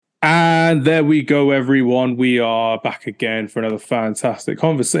And there we go, everyone. We are back again for another fantastic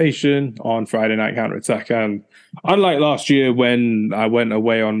conversation on Friday Night Counterattack. And unlike last year when I went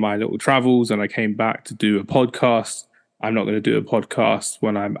away on my little travels and I came back to do a podcast, I'm not going to do a podcast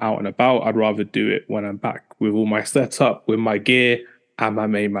when I'm out and about. I'd rather do it when I'm back with all my setup, with my gear, and my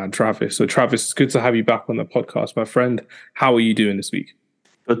main man, Travis. So, Travis, it's good to have you back on the podcast, my friend. How are you doing this week?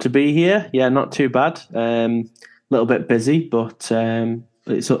 Good to be here. Yeah, not too bad. A little bit busy, but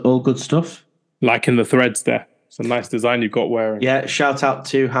it's all good stuff. Liking the threads there. It's a nice design you've got wearing. Yeah, shout out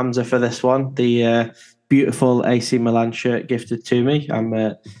to Hamza for this one. The beautiful AC Milan shirt gifted to me.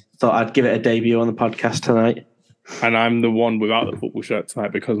 I thought I'd give it a debut on the podcast tonight. And I'm the one without the football shirt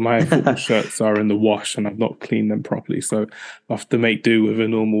tonight because my football shirts are in the wash and I've not cleaned them properly. So I have to make do with a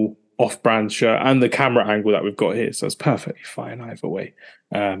normal off-brand shirt and the camera angle that we've got here. So it's perfectly fine either way,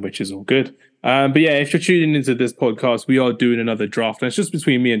 which is all good. But yeah, if you're tuning into this podcast, we are doing another draft. And it's just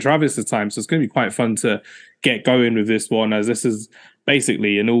between me and Travis this time. So it's going to be quite fun to get going with this one, as this is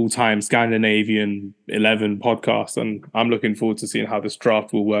basically an all-time Scandinavian 11 podcast. And I'm looking forward to seeing how this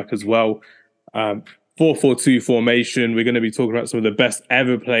draft will work as well. 4-4-2 formation. We're going to be talking about some of the best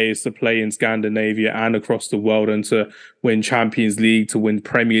ever players to play in Scandinavia and across the world and to win Champions League, to win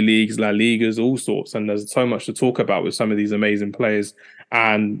Premier Leagues, La Ligas, all sorts. And there's so much to talk about with some of these amazing players.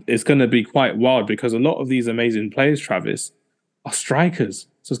 And it's going to be quite wild because a lot of these amazing players, Travis, are strikers.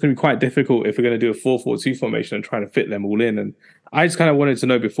 So it's going to be quite difficult if we're going to do a 4-4-2 formation and trying to fit them all in. And I just kind of wanted to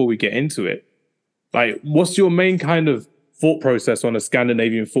know before we get into it, like, what's your main kind of thought process on a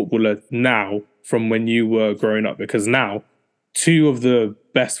Scandinavian footballer now from when you were growing up? Because now 2 of the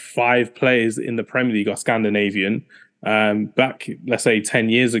best 5 players in the Premier League are Scandinavian. Back, let's say 10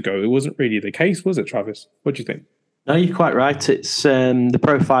 years ago, it wasn't really the case, was it, Travis? What do you think? No, you're quite right. It's the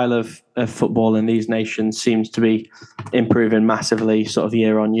profile of football in these nations seems to be improving massively sort of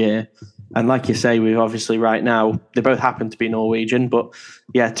year on year. And like you say, we've obviously right now, they both happen to be Norwegian, but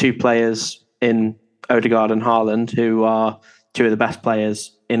yeah, 2 players in Odegaard and Haaland, who are 2 of the best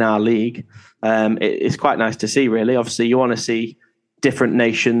players in our league. It's quite nice to see, really. Obviously, you want to see different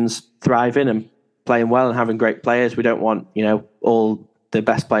nations thriving and playing well and having great players. We don't want, all the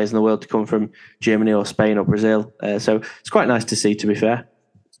best players in the world to come from Germany or Spain or Brazil. So it's quite nice to see, to be fair.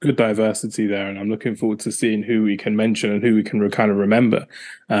 It's good diversity there, and I'm looking forward to seeing who we can mention and who we can kind of remember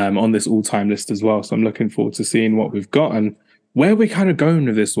on this all-time list as well. So I'm looking forward to seeing what we've got and where we're kind of going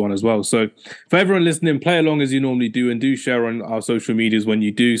with this one as well. So for everyone listening, play along as you normally do and do share on our social medias when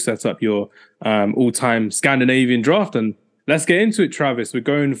you do set up your all-time Scandinavian draft. And let's get into it, Travis. We're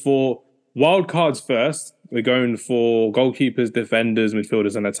going for wild cards first. We're going for goalkeepers, defenders,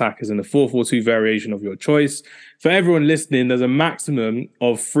 midfielders, and attackers in the 4-4-2 variation of your choice. For everyone listening, there's a maximum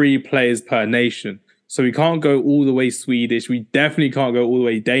of 3 players per nation. So we can't go all the way Swedish. We definitely can't go all the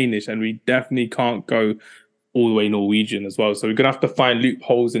way Danish. And we definitely can't go all the way Norwegian as well. So we're going to have to find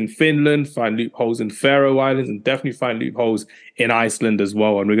loopholes in Finland, find loopholes in Faroe Islands, and definitely find loopholes in Iceland as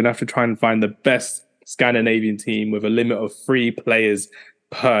well. And we're going to have to try and find the best Scandinavian team with a limit of 3 players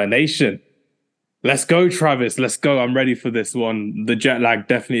per nation. Let's go, Travis. Let's go. I'm ready for this one. The jet lag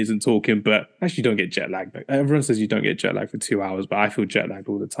definitely isn't talking, but actually you don't get jet lag. Everyone says you don't get jet lag for 2 hours, but I feel jet lagged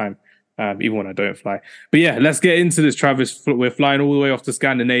all the time, even when I don't fly. But yeah, let's get into this, Travis. We're flying all the way off to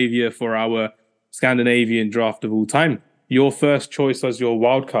Scandinavia for our Scandinavian draft of all time. Your first choice as your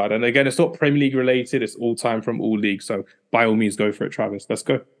wild card. And again, it's not Premier League related. It's all time from all leagues. So by all means, go for it, Travis. Let's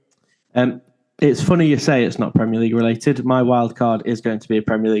go. It's funny you say it's not Premier League related. My wild card is going to be a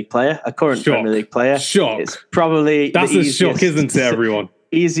Premier League player, a current Premier League player. Shock. It's probably that's a shock, isn't it, everyone?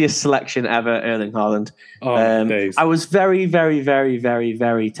 Easiest selection ever, Erling Haaland. Days. I was very, very, very, very,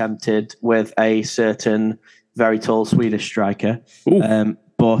 very tempted with a certain very tall Swedish striker.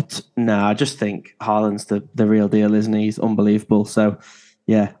 But no, I just think Haaland's the real deal, isn't he? He's unbelievable. So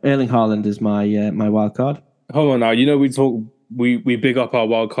yeah, Erling Haaland is my my wild card. Hold on now. We big up our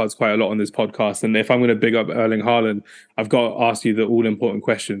wild cards quite a lot on this podcast. And if I'm going to big up Erling Haaland, I've got to ask you the all-important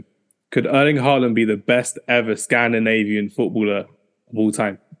question. Could Erling Haaland be the best ever Scandinavian footballer of all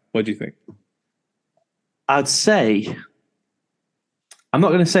time? What do you think? I'd say... I'm not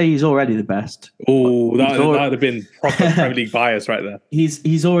going to say he's already the best. Oh, that would have been proper Premier League bias right there.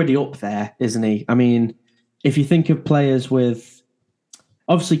 He's already up there, isn't he? I mean, if you think of players with...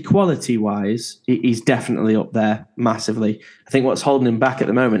 Obviously, quality-wise, he's definitely up there massively. I think what's holding him back at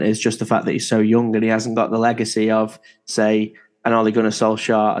the moment is just the fact that he's so young and he hasn't got the legacy of, say, an Ole Gunnar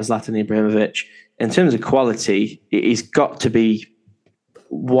Solskjaer, a Zlatan Ibrahimovic. In terms of quality, he's got to be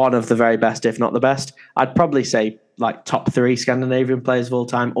one of the very best, if not the best. I'd probably say like top 3 Scandinavian players of all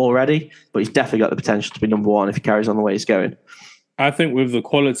time already, but he's definitely got the potential to be number 1 if he carries on the way he's going. I think with the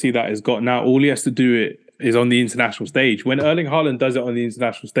quality that he's got now, all he has to do it is on the international stage. When Erling Haaland does it on the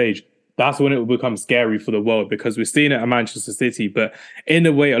international stage, that's when it will become scary for the world because we're seeing it at Manchester City. But in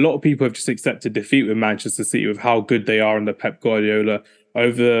a way, a lot of people have just accepted defeat with Manchester City with how good they are under Pep Guardiola.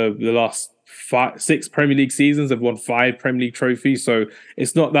 Over the last six Premier League seasons, they've won 5 Premier League trophies. So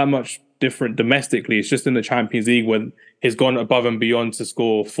it's not that much different domestically. It's just in the Champions League when he's gone above and beyond to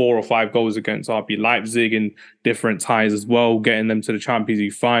score 4 or 5 goals against RB Leipzig in different ties as well, getting them to the Champions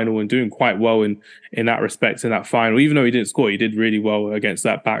League final and doing quite well in that respect in that final. Even though he didn't score, he did really well against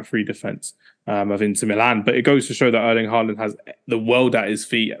that back three defense of Inter Milan. But it goes to show that Erling Haaland has the world at his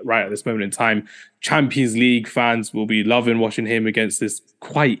feet right at this moment in time. Champions League fans will be loving watching him against this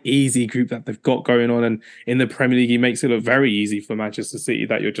quite easy group that they've got going on. And in the Premier League, he makes it look very easy for Manchester City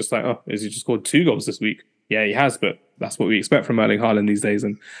that you're just like, oh, has he just scored 2 goals this week? Yeah, he has, but that's what we expect from Erling Haaland these days.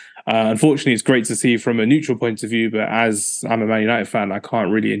 And unfortunately, it's great to see from a neutral point of view, but as I'm a Man United fan, I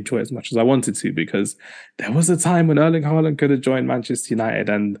can't really enjoy it as much as I wanted to because there was a time when Erling Haaland could have joined Manchester United,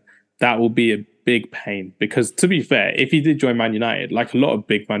 and that will be a big pain. Because to be fair, if he did join Man United, like a lot of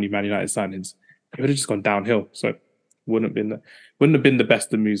big Man United signings, it would have just gone downhill. So wouldn't have been the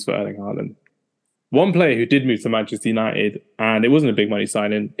best of moves for Erling Haaland. One player who did move to Manchester United, and it wasn't a big money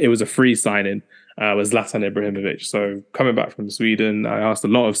signing, it was a free signing, was Zlatan Ibrahimovic. So coming back from Sweden, I asked a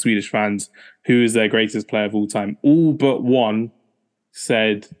lot of Swedish fans who is their greatest player of all time. All but one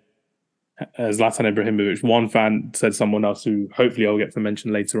said Zlatan Ibrahimovic. One fan said someone else who hopefully I'll get to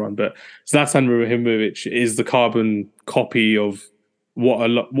mention later on. But Zlatan Ibrahimovic is the carbon copy of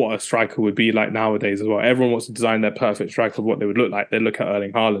what a striker would be like nowadays as well. Everyone wants to design their perfect striker of what they would look like. They look at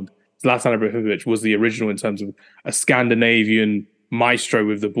Erling Haaland. Zlatan Ibrahimovic was the original in terms of a Scandinavian maestro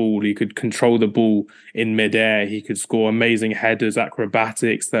with the ball. He could control the ball in midair. He could score amazing headers,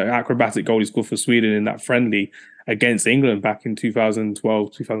 acrobatics. The acrobatic goal he scored for Sweden in that friendly against England back in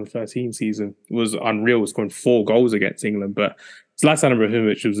 2012-2013 season was unreal. Scoring 4 goals against England. But Zlatan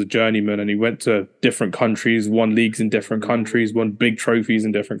Ibrahimovic was a journeyman, and he went to different countries, won leagues in different countries, won big trophies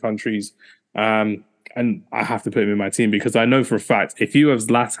in different countries. And I have to put him in my team because I know for a fact if you have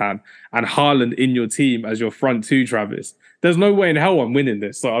Zlatan and Haaland in your team as your front two, Travis, there's no way in hell I'm winning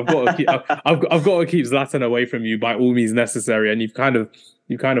this. So I've got to keep, I've got to keep Zlatan away from you by all means necessary. And you've kind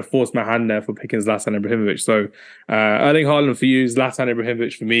of forced my hand there for picking Zlatan Ibrahimovic. So Erling Haaland for you, Zlatan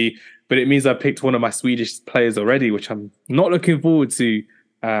Ibrahimovic for me. But it means I picked one of my Swedish players already, which I'm not looking forward to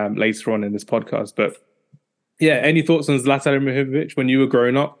later on in this podcast. But yeah, any thoughts on Zlatan Ibrahimovic when you were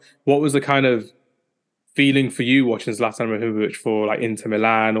growing up? What was the kind of feeling for you watching Zlatan Ibrahimovic for like Inter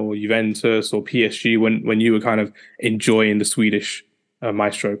Milan or Juventus or PSG when you were kind of enjoying the Swedish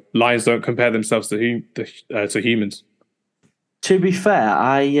maestro? Lions don't compare themselves to humans. To be fair,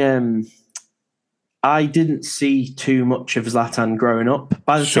 I didn't see too much of Zlatan growing up.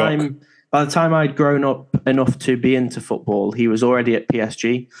 By the time I'd grown up enough to be into football, he was already at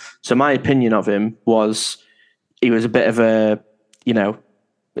PSG. So my opinion of him was he was a bit of a,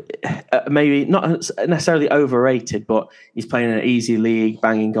 maybe not necessarily overrated, but he's playing in an easy league,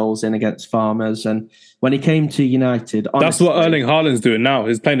 banging goals in against Farmers. And when he came to United, honestly, that's what Erling Haaland's doing now.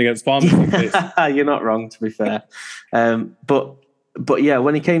 He's playing against Farmers. You're not wrong, to be fair. But yeah,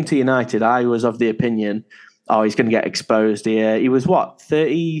 when he came to United, I was of the opinion, he's going to get exposed here. He was what,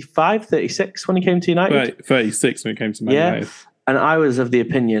 35, 36 when he came to United? 36 when he came to Man United. And I was of the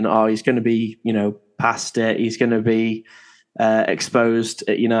opinion, he's going to be, past it. He's going to be exposed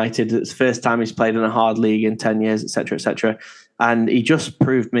at United. It's the first time he's played in a hard league in 10 years, etc., etc. And he just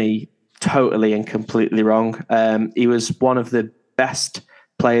proved me totally and completely wrong. He was one of the best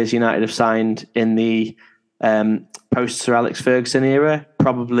players United have signed in the post Sir Alex Ferguson era.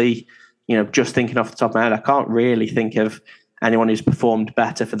 Probably, just thinking off the top of my head, I can't really think of anyone who's performed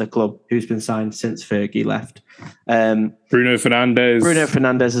better for the club who's been signed since Fergie left. Bruno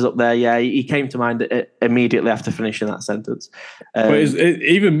Fernandes is up there. Yeah, he came to mind immediately after finishing that sentence. But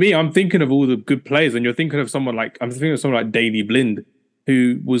even me, I'm thinking of all the good players, and you're thinking of someone like Daley Blind,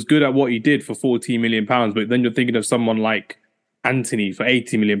 who was good at what he did for £14 million, but then you're thinking of someone like Anthony for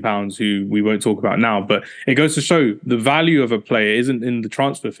 £80 million, who we won't talk about now. But it goes to show the value of a player isn't in the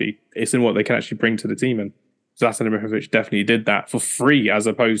transfer fee; it's in what they can actually bring to the team. And Zlatan Ibrahimovic definitely did that for free, as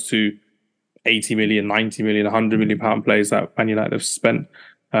opposed to 80 million, 90 million, 100 million pound players that Man United have spent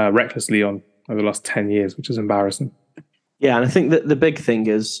recklessly on over the last 10 years, which is embarrassing. Yeah, and I think that the big thing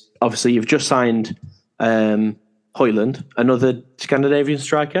is, obviously, you've just signed Højlund, another Scandinavian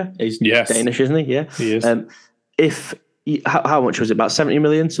striker. He's Danish, isn't he? Yeah, he is. How much was it? About 70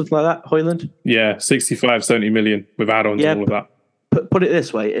 million, something like that, Højlund? Yeah, 65, 70 million with add-ons and all of that. Put it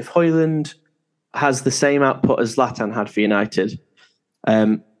this way, if Højlund has the same output as Zlatan had for United,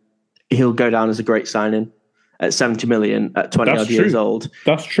 he'll go down as a great signing at 70 million at 20 odd years old.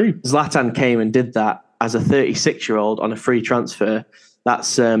 That's true. Zlatan came and did that as a 36-year-old on a free transfer.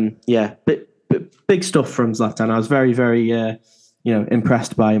 That's big stuff from Zlatan. I was very, very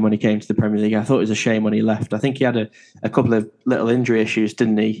impressed by him when he came to the Premier League. I thought it was a shame when he left. I think he had a couple of little injury issues,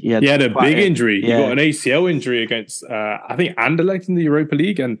 didn't he? He had a big injury. Yeah. He got an ACL injury against, I think, Anderlecht in the Europa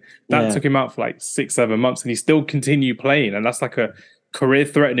League, and that took him out for like 6-7 months, and he still continued playing, and that's like a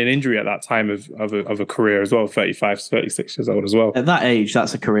career-threatening injury at that time of a career as well, 35, 36 years old as well. At that age,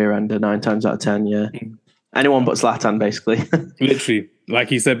 that's a career ender 9 times out of 10, yeah. Anyone but Zlatan, basically. Literally, like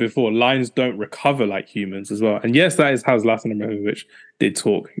he said before, lions don't recover like humans as well. And yes, that is how Zlatan Ibrahimovic did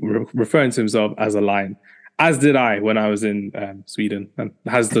talk, referring to himself as a lion. As did I when I was in Sweden, and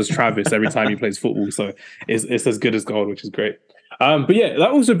as does Travis every time he plays football. So it's as good as gold, which is great. But yeah,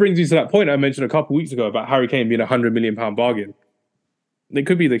 that also brings me to that point I mentioned a couple of weeks ago about Harry Kane being £100 million bargain. It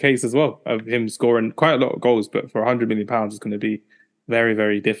could be the case as well of him scoring quite a lot of goals, but for £100 million, it's going to be very,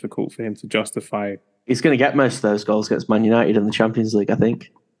 very difficult for him to justify. He's going to get most of those goals against Man United in the Champions League, I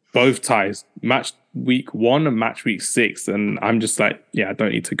think. Both ties, match week 1 and match week 6. And I'm just like, yeah, I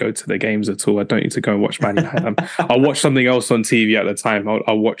don't need to go to the games at all. I don't need to go and watch Man United. I'll watch something else on TV at the time.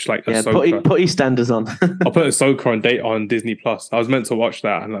 I'll watch like a soccer. Put EastEnders on. I'll put a soccer on Disney Plus. I was meant to watch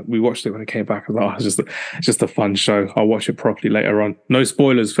that, and we watched it when it came back. I was like, oh, it's just a fun show. I'll watch it properly later on. No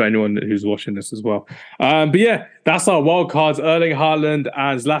spoilers for anyone who's watching this as well. But yeah, that's our wild cards. Erling Haaland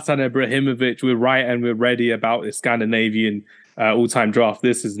and Zlatan Ibrahimovic. We're right and we're ready about the Scandinavian all-time draft.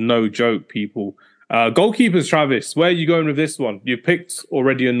 This is no joke, people. Goalkeepers, Travis, where are you going with this one? You picked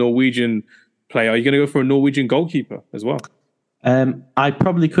already a Norwegian player. Are you going to go for a Norwegian goalkeeper as well? I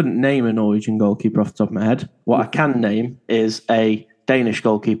probably couldn't name a Norwegian goalkeeper off the top of my head. What I can name is a Danish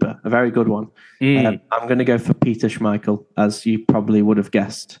goalkeeper, a very good one. I'm going to go for Peter Schmeichel, as you probably would have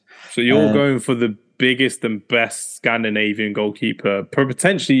guessed. So you're going for the biggest and best Scandinavian goalkeeper,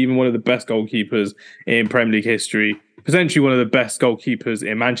 potentially even one of the best goalkeepers in Premier League history, potentially one of the best goalkeepers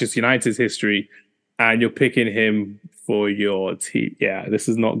in Manchester United's history, and you're picking him for your team. Yeah, this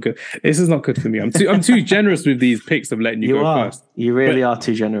is not good. This is not good for me. I'm too generous with these picks of letting you go first. You really are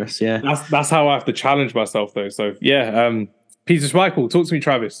too generous, yeah. That's how I have to challenge myself, though. So, yeah, Peter Schmeichel, talk to me,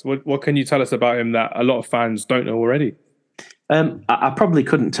 Travis. What can you tell us about him that a lot of fans don't know already? I probably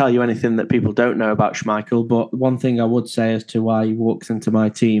couldn't tell you anything that people don't know about Schmeichel, but one thing I would say as to why he walks into my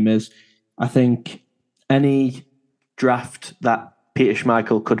team is I think any draft that Peter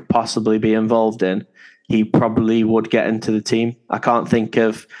Schmeichel could possibly be involved in, he probably would get into the team. I can't think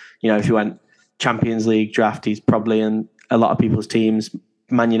of, if you went Champions League draft, he's probably in a lot of people's teams.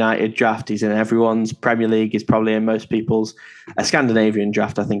 Man United draft, he's in everyone's. Premier League is probably in most people's. A Scandinavian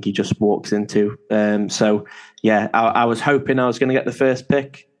draft, I think he just walks into. So, yeah, I was hoping I was going to get the first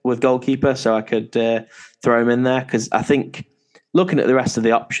pick with goalkeeper so I could throw him in there, because I think looking at the rest of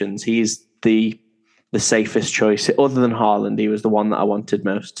the options, he's the safest choice. Other than Haaland, he was the one that I wanted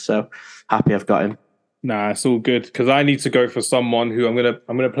most. So happy I've got him. Nah, it's all good, because I need to go for someone who I'm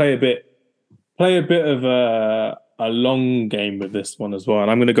gonna play a bit of a long game with this one as well,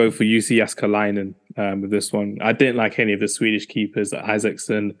 and I'm gonna go for UC Jääskeläinen with this one. I didn't like any of the Swedish keepers,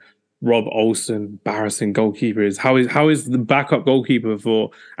 Isaacson, Rob Olsen, embarrassing goalkeepers. How is the backup goalkeeper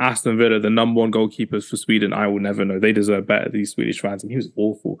for Aston Villa the number one goalkeepers for Sweden? I will never know. They deserve better, these Swedish fans, and he was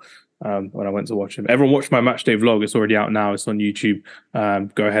awful when I went to watch him. Everyone watched my matchday vlog. It's already out now. It's on YouTube.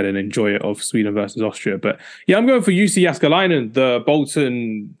 Go ahead and enjoy it, of Sweden versus Austria. But yeah, I'm going for UC Jääskeläinen, the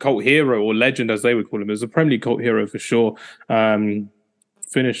Bolton cult hero, or legend as they would call him. There's a Premier League cult hero for sure.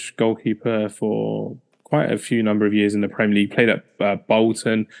 Finnish goalkeeper for quite a few number of years in the Premier League, played at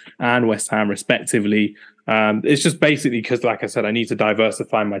Bolton and West Ham respectively. It's just basically because, like I said, I need to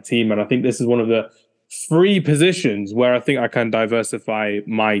diversify my team, and I think this is one of the 3 positions where I think I can diversify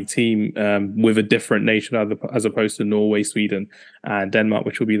my team with a different nation as opposed to Norway, Sweden, and Denmark,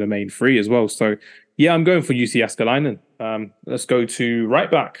 which will be the main 3 as well. So yeah, I'm going for UC Jääskeläinen. Let's go to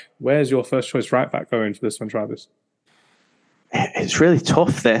right back. Where's your first choice right back going for this one, Travis? It's really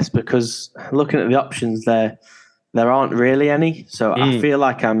tough, this, because looking at the options there aren't really any. So I feel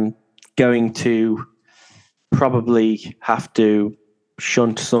like I'm going to probably have to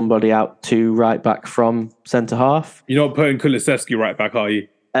shunt somebody out to right back from centre half. You're not putting Kulusevski right back, are you?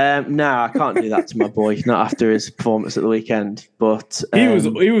 No, I can't do that to my boy. Not after his performance at the weekend. But he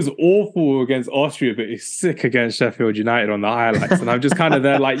was awful against Austria, but he's sick against Sheffield United on the highlights. And I'm just kind of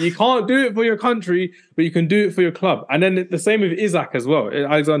there like, you can't do it for your country, but you can do it for your club. And then the same with Isak as well.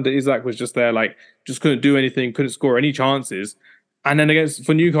 Alexander Isak was just there, like, just couldn't do anything, couldn't score any chances. And then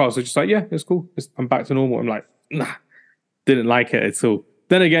for Newcastle, just like, yeah, it's cool. I'm back to normal. I'm like, nah, didn't like it at all.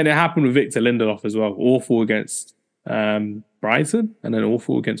 Then again, it happened with Victor Lindelof as well. Awful against Brighton and then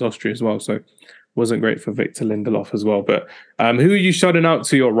awful against Austria as well. So wasn't great for Victor Lindelof as well. But who are you shutting out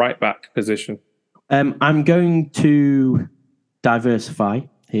to your right back position? I'm going to diversify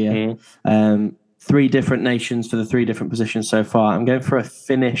here. 3 different nations for the 3 different positions so far. I'm going for a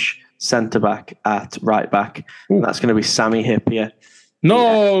Finnish centre-back at right-back. And that's going to be Sami Hyypiä.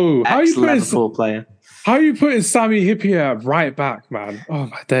 No! Ex-Liverpool player. How are you putting Sami Hyypiä at right-back, man? Oh,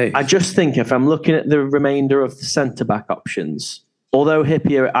 my days. I just think if I'm looking at the remainder of the centre-back options, although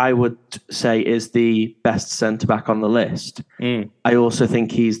Hyypiä, I would say, is the best centre-back on the list, I also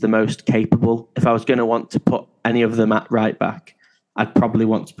think he's the most capable. If I was going to want to put any of them at right-back, I'd probably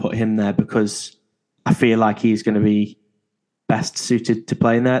want to put him there because I feel like he's going to be best suited to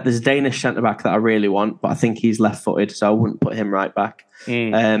playing there. There's a Danish centre-back that I really want, but I think he's left-footed, so I wouldn't put him right back.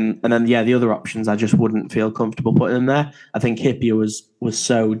 And then, the other options, I just wouldn't feel comfortable putting him there. I think Hyypiä was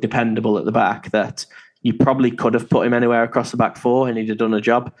so dependable at the back that you probably could have put him anywhere across the back 4 and he'd have done a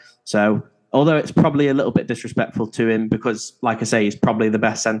job. So, although it's probably a little bit disrespectful to him because, like I say, he's probably the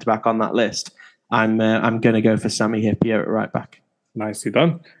best centre-back on that list, I'm going to go for Sami Hyypiä at right back. Nicely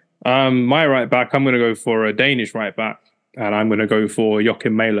done. My right back, I'm going to go for a Danish right back, and I'm going to go for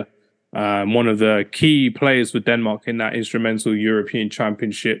Joachim Mæhle, one of the key players for Denmark in that instrumental European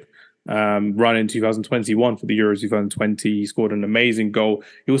Championship run in 2021 for the Euros 2020. He scored an amazing goal.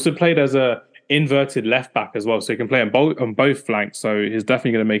 He also played as a inverted left back as well, so he can play on both flanks. So he's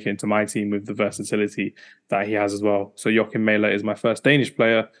definitely going to make it into my team with the versatility that he has as well. So Joachim Mæhle is my first Danish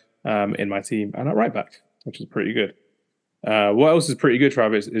player in my team, and at right back, which is pretty good. What else is pretty good,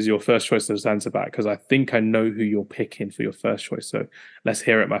 Travis, is your first choice of centre back, because I think I know who you're picking for your first choice. So let's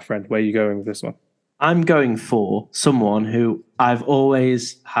hear it, my friend. Where are you going with this one? I'm going for someone who I've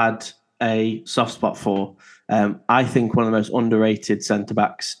always had a soft spot for. I think one of the most underrated centre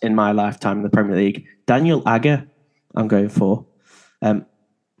backs in my lifetime in the Premier League, Daniel Agger. I'm going for.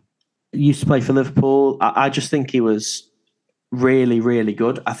 Used to play for Liverpool. I just think he was really, really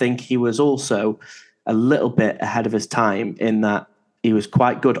good. I think he was also a little bit ahead of his time in that he was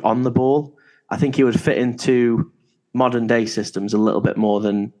quite good on the ball. I think he would fit into modern day systems a little bit more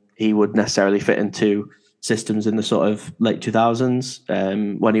than he would necessarily fit into systems in the sort of late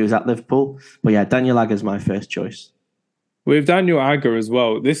 2000s when he was at Liverpool. But yeah, Daniel Agger is my first choice. With Daniel Agger as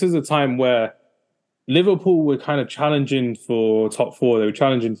well, this is a time where Liverpool were kind of challenging for top 4. They were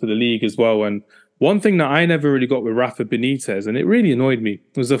challenging for the league as well. And one thing that I never really got with Rafa Benitez, and it really annoyed me,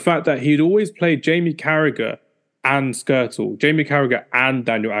 was the fact that he'd always played Jamie Carragher and Skrtel, Jamie Carragher and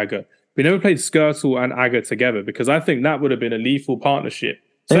Daniel Agger. We never played Skrtel and Agger together because I think that would have been a lethal partnership.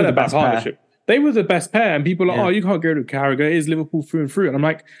 Centre-back partnership. They were the best pair, and people are like, oh, you can't go to Carragher. It is Liverpool through and through. And I'm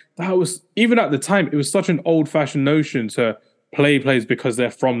like, that was, even at the time, it was such an old-fashioned notion to play players because they're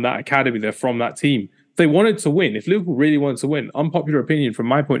from that academy, they're from that team. They wanted to win. If Liverpool really wanted to win, unpopular opinion from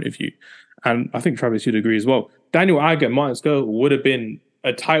my point of view, and I think Travis, you'd agree as well, Daniel Agger and Martin Skrtel would have been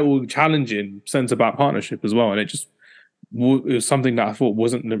a title challenging centre-back partnership as well. And it was something that I thought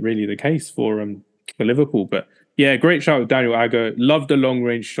wasn't really the case for Liverpool. But yeah, great shout with Daniel Agger. Loved the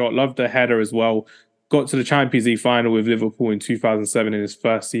long-range shot, loved the header as well. Got to the Champions League final with Liverpool in 2007 in his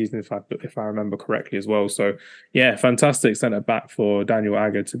first season, if I remember correctly as well. So yeah, fantastic centre-back for Daniel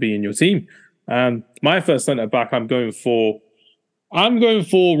Agger to be in your team. My first centre-back, I'm going for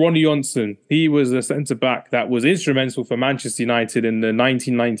Ronny Johnsen. He was a centre-back that was instrumental for Manchester United in the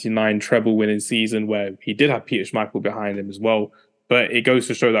 1999 treble-winning season where he did have Peter Schmeichel behind him as well. But it goes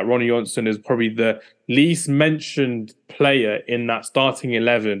to show that Ronny Johnsen is probably the least mentioned player in that starting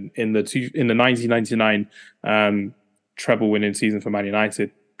 11 in the 1999 treble-winning season for Man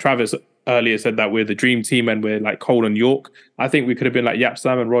United. Travis earlier said that we're the dream team and we're like Cole and York. I think we could have been like Jaap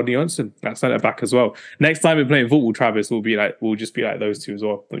Stam and Ronny Johnsen at centre back as well. Next time we're playing football, Travis we'll just be like those two as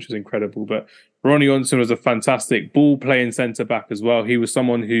well, which is incredible. But Ronny Johnsen was a fantastic ball playing centre back as well. He was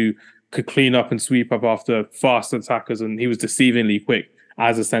someone who could clean up and sweep up after fast attackers, and he was deceivingly quick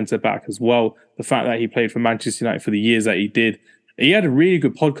as a centre back as well. The fact that he played for Manchester United for the years that he did. He had a really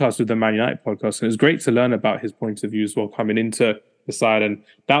good podcast with the Man United podcast, and it was great to learn about his point of view as well coming into the side. And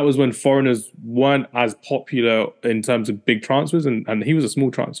that was when foreigners weren't as popular in terms of big transfers, and he was a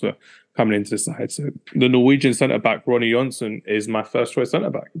small transfer coming into the side. So the Norwegian centre-back, Ronny Johnsen, is my first choice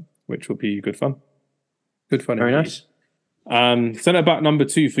centre-back, which will be good fun. Good fun. Very nice. Centre-back number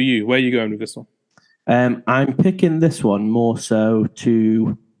 2 for you. Where are you going with this one? I'm picking this one more so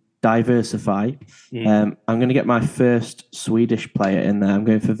to diversify. I'm going to get my first Swedish player in there. I'm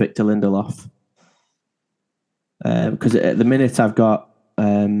going for Victor Lindelof. because at the minute I've got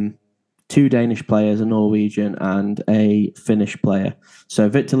two Danish players, a Norwegian and a Finnish player. So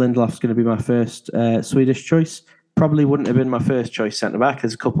Victor Lindelof's going to be my first Swedish choice. Probably wouldn't have been my first choice centre-back.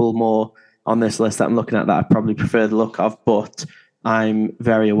 There's a couple more on this list that I'm looking at that I probably prefer the look of, but I'm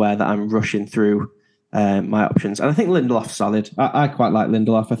very aware that I'm rushing through my options. And I think Lindelof's solid. I quite like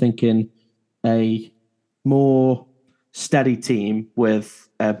Lindelof. I think in a more steady team with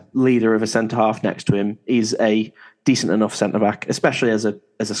a leader of a centre-half next to him, he's a decent enough centre-back, especially as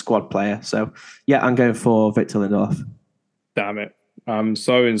a squad player. So, yeah, I'm going for Victor Lindelof. Damn it. I'm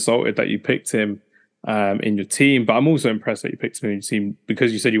so insulted that you picked him in your team, but I'm also impressed that you picked him in your team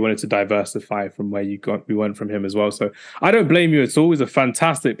because you said you wanted to diversify from where we went from him as well. So I don't blame you at all. He's a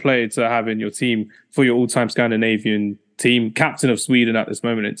fantastic player to have in your team for your all-time Scandinavian team, captain of Sweden at this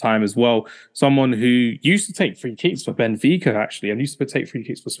moment in time as well. Someone who used to take free kicks for Benfica, actually, and used to take free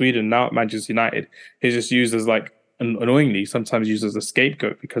kicks for Sweden. Now at Manchester United, he's just used as annoyingly, sometimes used as a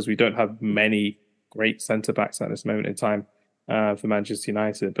scapegoat because we don't have many great centre-backs at this moment in time for Manchester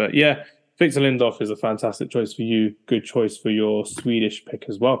United. But yeah, Victor Lindelof is a fantastic choice for you. Good choice for your Swedish pick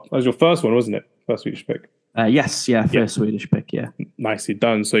as well. That was your first one, wasn't it? First Swedish pick. Yes, first Swedish pick, yeah. Nicely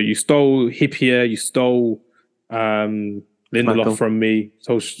done. So you stole Hippier, you stole Lindelof Schmeichel from me.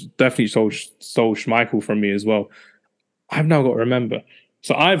 So definitely stole Schmeichel from me as well. I've now got to remember.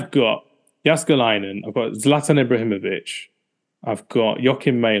 So I've got Jaskalainen, I've got Zlatan Ibrahimovic, I've got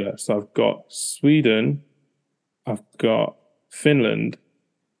Joachim Mæhle. So I've got Sweden, I've got Finland,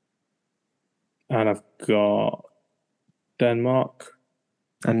 and I've got Denmark.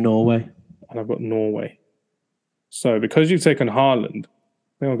 And Norway. And I've got Norway. So because you've taken Haaland,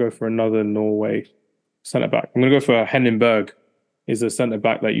 I think I'll go for another Norway centre-back. I'm going to go for Henning Berg. He's a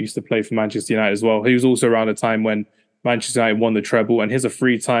centre-back that used to play for Manchester United as well. He was also around the time when Manchester United won the treble, and he's a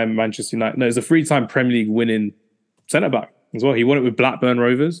three-time Premier League winning centre-back as well. He won it with Blackburn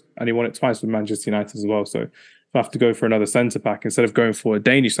Rovers, and he won it twice with Manchester United as well. So I have to go for another centre-back instead of going for a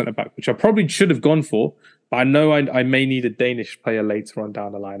Danish centre-back, which I probably should have gone for, but I know I may need a Danish player later on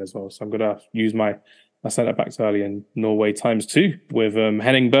down the line as well. So I'm going to use my centre-backs early in Norway ×2 with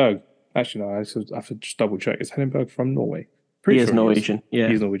Henning Berg. Actually, no, I have to just double-check. Is Henning Berg from Norway? He is Norwegian. Yeah.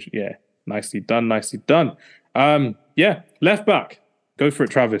 He's Norwegian, yeah. Nicely done. Yeah, left back. Go for it,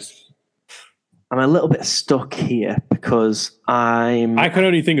 Travis. I'm a little bit stuck here because I can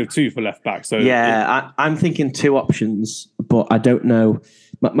only think of two for left back. So yeah, I'm thinking two options, but I don't know.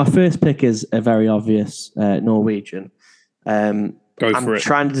 My first pick is a very obvious Norwegian. Go for it. I'm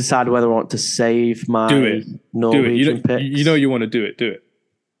trying to decide whether I want to save my Norwegian picks. You know you want to do it. Do it.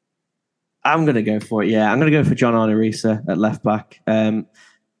 I'm going to go for it, yeah. I'm going to go for John Arne Riise at left back.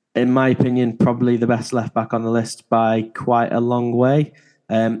 In my opinion, probably the best left back on the list by quite a long way.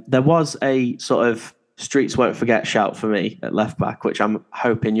 There was a sort of streets won't forget shout for me at left back, which I'm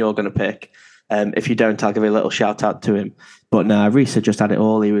hoping you're going to pick. If you don't, I'll give you a little shout out to him. But no, Riise just had it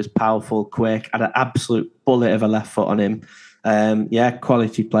all. He was powerful, quick, had an absolute bullet of a left foot on him.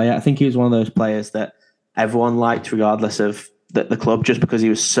 Quality player. I think he was one of those players that everyone liked regardless of the club, just because he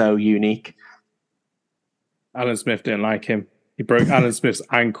was so unique. Alan Smith didn't like him. He broke Alan Smith's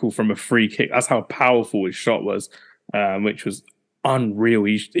ankle from a free kick. That's how powerful his shot was, which was unreal.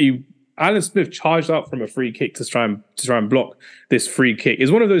 Alan Smith charged up from a free kick to try and block this free kick.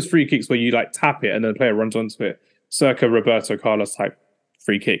 It's one of those free kicks where you tap it and then the player runs onto it, circa Roberto Carlos type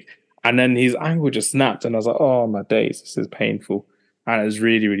free kick. And then his ankle just snapped, and I was like, "Oh my days, this is painful." And it was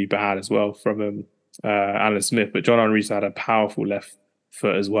really, really bad as well from Alan Smith. But John Arne Riise had a powerful left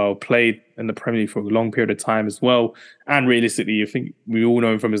foot as well. Played in the Premier League for a long period of time as well. And realistically, I think we all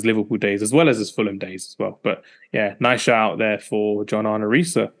know him from his Liverpool days as well as his Fulham days as well. But yeah, nice shout out there for John Arne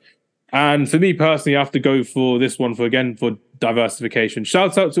Riise. And for me personally, I have to go for this one for diversification.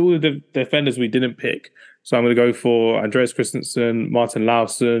 Shout out to all the defenders we didn't pick. So I'm going to go for Andreas Christensen, Martin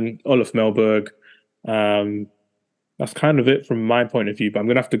Laursen, Olof Mellberg. That's kind of it from my point of view. But I'm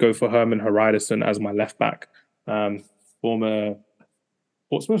going to have to go for Herman Hreidarsson as my left back. Former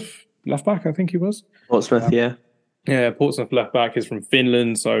Portsmouth left back, I think he was. Portsmouth, yeah. Yeah, Portsmouth left back is from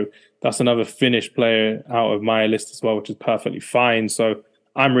Finland. So that's another Finnish player out of my list as well, which is perfectly fine. So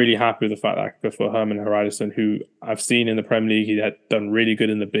I'm really happy with the fact that I could go for Herman Hreidarsson, who I've seen in the Premier League. He had done really good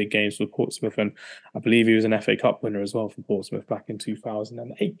in the big games for Portsmouth, and I believe he was an FA Cup winner as well for Portsmouth back in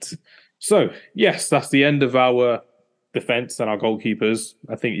 2008. So, yes, that's the end of our defence and our goalkeepers.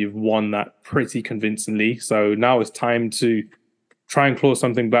 I think you've won that pretty convincingly. So now it's time to try and claw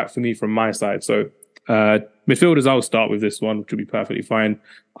something back for me from my side. So midfielders, I'll start with this one, which will be perfectly fine.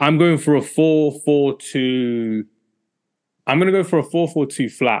 I'm going for a 4-4-2... I'm going to go for a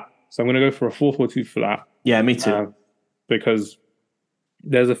 4-4-2 flat. So I'm going to go for a 4-4-2 flat Yeah, me too. Because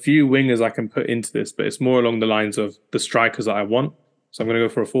there's a few wingers I can put into this, but it's more along the lines of the strikers that I want. So I'm going to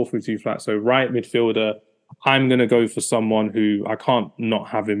go for a 4-3-2 flat. So right midfielder, I'm going to go for someone who I can't not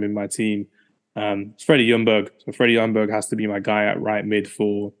have him in my team. It's Freddie Ljungberg. So Freddie Ljungberg has to be my guy at right mid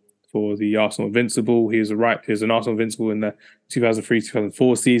for the Arsenal Invincible. He was an Arsenal Invincible in the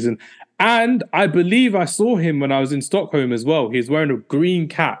 2003-2004 season. And I believe I saw him when I was in Stockholm as well. He was wearing a green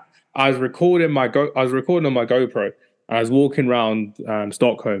cap. I was recording on my GoPro. I was walking around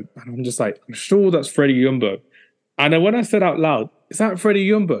Stockholm, and I'm just like, I'm sure that's Freddie Ljungberg. And then when I said out loud, is that Freddie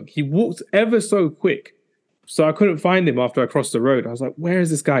Ljungberg? He walked ever so quick. So I couldn't find him after I crossed the road. I was like, where is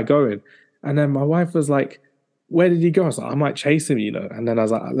this guy going? And then my wife was like, where did he go? I was like, I might chase him, you know. And then I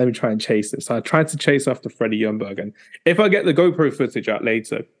was like, let me try and chase him. So I tried to chase after Freddie Ljungberg. And if I get the GoPro footage out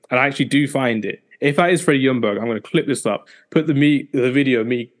later, and I actually do find it, if that is Freddie Ljungberg, I'm going to clip this up, put the video of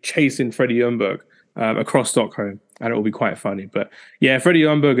me chasing Freddie Ljungberg across Stockholm, and it will be quite funny. But yeah, Freddie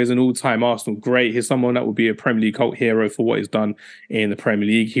Ljungberg is an all-time Arsenal great. He's someone that will be a Premier League cult hero for what he's done in the Premier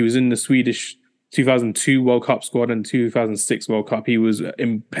League. He was in the Swedish 2002 World Cup squad and 2006 World Cup. He was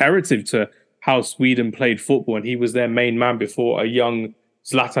imperative to how Sweden played football, and he was their main man before a young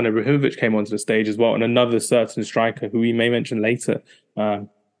Zlatan Ibrahimovic came onto the stage as well, and another certain striker who we may mention later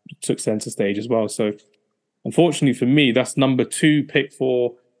took centre stage as well. So unfortunately for me, that's number 2 pick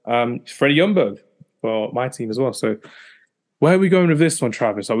for Freddie Ljungberg for my team as well. So where are we going with this one,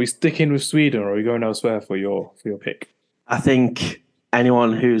 Travis? Are we sticking with Sweden, or are we going elsewhere for your pick? I think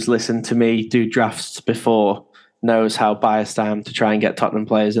anyone who's listened to me do drafts before knows how biased I am to try and get Tottenham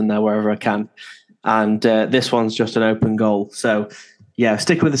players in there wherever I can. And this one's just an open goal. So yeah,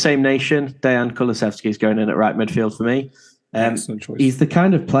 stick with the same nation. Dejan Kulusevski is going in at right midfield for me. He's the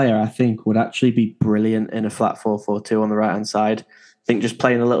kind of player I think would actually be brilliant in a flat 4-4-2 on the right hand side. I think just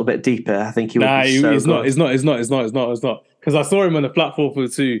playing a little bit deeper, I think he would be so he's good. not. Because I saw him on the flat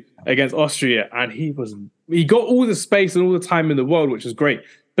 4-4-2 against Austria, and he got all the space and all the time in the world, which is great.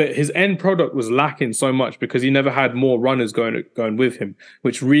 But his end product was lacking so much because he never had more runners going with him,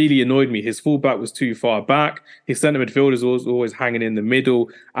 which really annoyed me. His fullback was too far back. His centre midfielders was always hanging in the middle.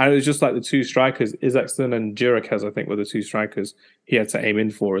 And it was just like the two strikers, Isaacson and Jurek, I think, were the two strikers he had to aim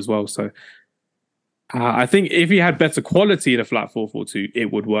in for as well. So I think if he had better quality in a flat 4-4-2,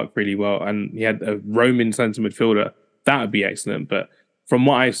 it would work really well. And he had a roaming centre midfielder, that would be excellent. But from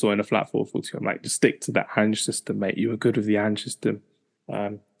what I saw in a flat 4-4-2, I'm like, just stick to that Ange system, mate. You were good with the Ange system.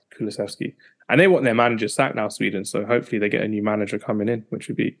 Kulusevski. And they want their manager sacked now, Sweden. So hopefully they get a new manager coming in, which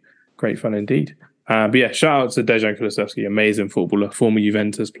would be great fun indeed. But yeah, shout out to Dejan Kulusevski, amazing footballer, former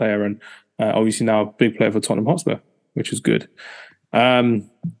Juventus player, and obviously now a big player for Tottenham Hotspur, which is good. Centre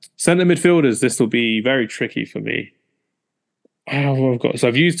midfielders, this will be very tricky for me. So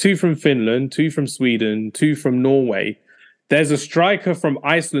I've used 2 from Finland, 2 from Sweden, 2 from Norway. There's a striker from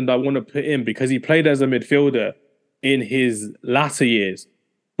Iceland I want to put in because he played as a midfielder in his latter years.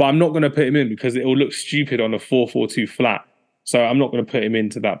 But I'm not going to put him in because it will look stupid on a 4-4-2 flat. So I'm not going to put him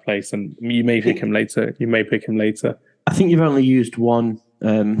into that place. And you may pick him later. I think you've only used one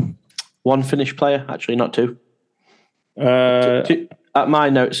Finnish player, actually, not 2. Two. At my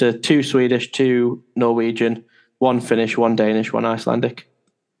notes are 2 Swedish, 2 Norwegian, 1 Finnish, 1 Danish, 1 Icelandic.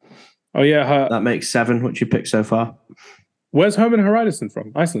 Oh, yeah. That makes 7, which you picked so far. Where's Herman Hreiðarsson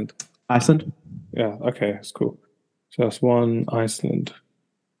from? Iceland? Yeah, okay, that's cool. So that's 1 Iceland.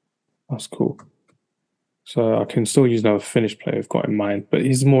 That's cool. So I can still use another Finnish player I've got in mind, but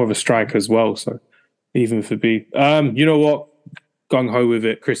he's more of a striker as well. So even for B, you know what? Gung ho with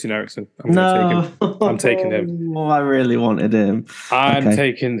it. Christian Eriksen. I'm taking him. I really wanted him. I'm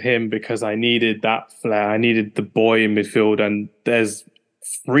taking him because I needed that flair. I needed the boy in midfield, and there's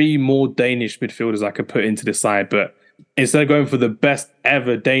 3 more Danish midfielders I could put into the side, but instead of going for the best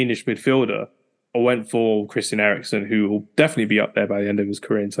ever Danish midfielder, I went for Christian Eriksen, who will definitely be up there by the end of his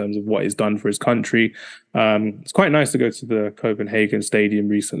career in terms of what he's done for his country. It's quite nice to go to the Copenhagen Stadium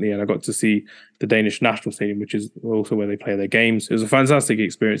recently, and I got to see the Danish National Stadium, which is also where they play their games. It was a fantastic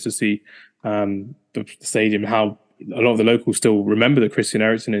experience to see the stadium, how a lot of the locals still remember the Christian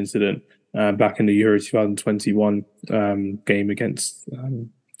Eriksen incident back in the Euro 2021 game against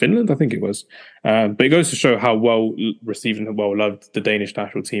Finland, I think it was. But it goes to show how well received and well loved the Danish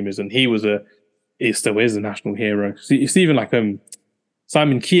national team is, and he still is a national hero. It's even like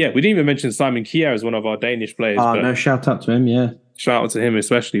Simon Kjær. We didn't even mention Simon Kjær as one of our Danish players. No, shout out to him, yeah. Shout out to him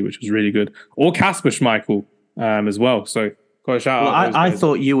especially, which was really good. Or Kasper Schmeichel as well. So got a shout out. I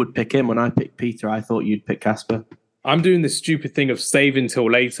thought you would pick him. When I picked Peter, I thought you'd pick Kasper. I'm doing this stupid thing of saving till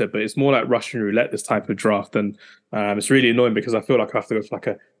later, but it's more like Russian roulette, this type of draft. And it's really annoying because I feel like I have to go for like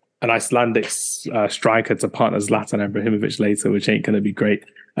a an Icelandic striker to partner Zlatan Ibrahimovic later, which ain't going to be great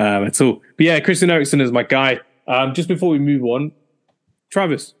at all. But yeah, Christian Eriksen is my guy. Just before we move on,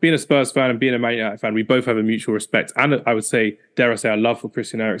 Travis, being a Spurs fan and being a Man United fan, we both have a mutual respect. And I would say, dare I say, a love for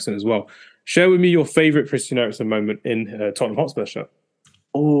Christian Eriksen as well. Share with me your favourite Christian Eriksen moment in Tottenham Hotspur shirt.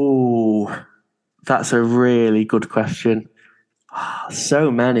 Oh, that's a really good question.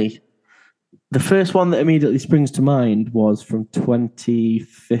 So many. The first one that immediately springs to mind was from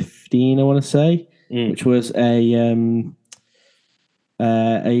 2015, I want to say, which was a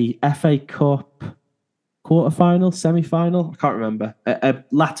FA Cup quarter-final, semi-final. I can't remember. A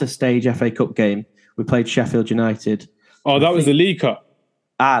latter stage FA Cup game. We played Sheffield United. Oh, that was the League Cup.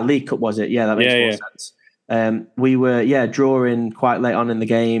 League Cup was it? Yeah, that makes more sense. We were, drawing quite late on in the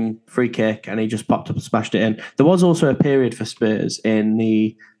game, free kick, and he just popped up and smashed it in. There was also a period for Spurs in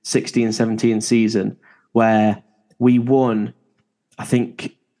the 16-17 season where we won, I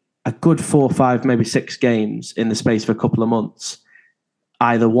think, a good 4, 5, maybe 6 games in the space of a couple of months,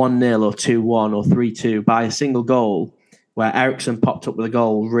 either 1-0 or 2-1 or 3-2 by a single goal, where Eriksen popped up with a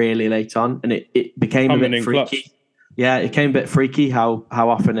goal really late on, and it became a bit freaky. Clutch. Yeah, it became a bit freaky how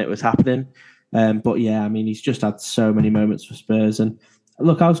often it was happening. But yeah, I mean, he's just had so many moments for Spurs. And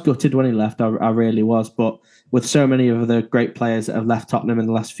look, I was gutted when he left. I really was. But with so many of the great players that have left Tottenham in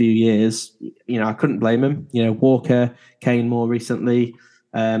the last few years, I couldn't blame him. Walker, Kane more recently,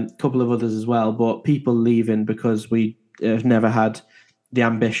 a couple of others as well. But people leaving because we have never had the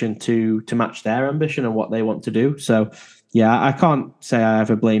ambition to match their ambition and what they want to do. So yeah, I can't say I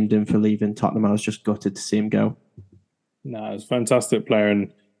ever blamed him for leaving Tottenham. I was just gutted to see him go. No, it's a fantastic player,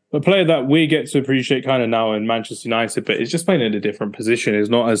 and a player that we get to appreciate kind of now in Manchester United, but he's just playing in a different position. He's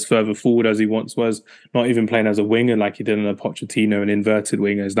not as further forward as he once was, not even playing as a winger like he did in a Pochettino, an inverted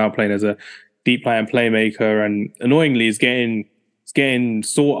winger. He's now playing as a deep player and playmaker, and annoyingly, he's getting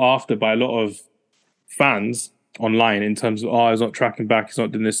sought after by a lot of fans online in terms of, he's not tracking back, he's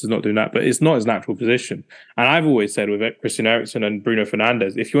not doing this, he's not doing that, but it's not his natural position. And I've always said with Christian Eriksen and Bruno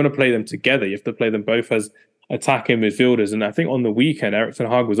Fernandes, if you want to play them together, you have to play them both as attacking midfielders. And I think on the weekend, Erik ten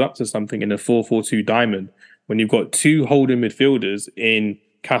Hag was up to something in a 4-4-2 diamond when you've got 2 holding midfielders in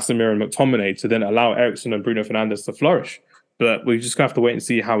Casemiro and McTominay to then allow Eriksen and Bruno Fernandes to flourish. But we just have to wait and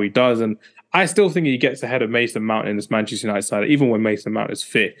see how he does. And I still think he gets ahead of Mason Mount in this Manchester United side, even when Mason Mount is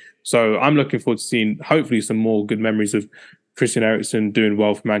fit. So I'm looking forward to seeing hopefully some more good memories of Christian Eriksen doing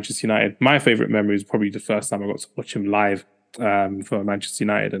well for Manchester United. My favourite memory is probably the first time I got to watch him live for Manchester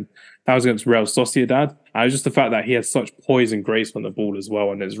United, and that was against Real Sociedad. And it was just the fact that he had such poise and grace on the ball as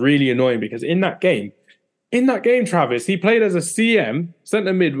well, and it's really annoying because in that game, Travis, he played as a CM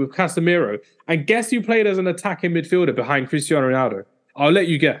centre mid with Casemiro, and guess who played as an attacking midfielder behind Cristiano Ronaldo? I'll let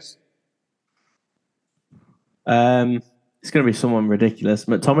you guess. It's going to be someone ridiculous.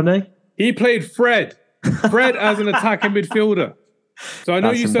 McTominay. He played Fred as an attacking midfielder. So I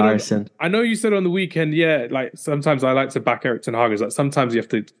know you said on the weekend, like sometimes I like to back Erik ten Hag. Like sometimes you have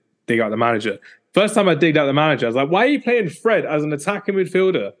to dig out the manager. First time I digged out the manager, I was like, why are you playing Fred as an attacking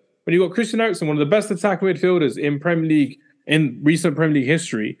midfielder when you got Christian Eriksen, one of the best attacking midfielders in recent Premier League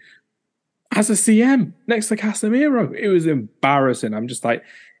history, as a CM next to Casemiro? It was embarrassing. I'm just like,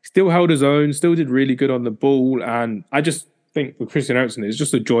 still held his own, still did really good on the ball, and I just think with Christian Eriksen, it's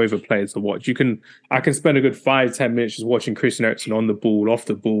just a joy of a player to watch. I can spend a good 5-10 minutes just watching Christian Eriksen on the ball, off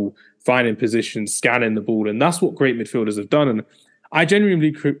the ball, finding positions, scanning the ball, and that's what great midfielders have done. And I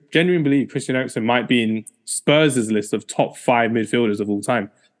genuinely believe Christian Eriksen might be in Spurs' list of top 5 midfielders of all time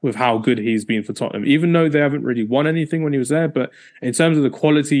with how good he's been for Tottenham, even though they haven't really won anything when he was there. But in terms of the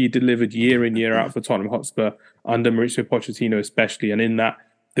quality he delivered year in, year out for Tottenham Hotspur, under Mauricio Pochettino especially, and in that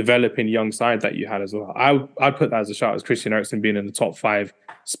developing young side that you had as well, I'd put that as a shout as Christian Eriksen being in the top 5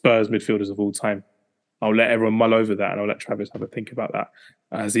 Spurs midfielders of all time. I'll let everyone mull over that, and I'll let Travis have a think about that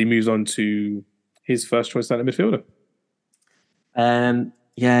as he moves on to his first choice centre midfielder.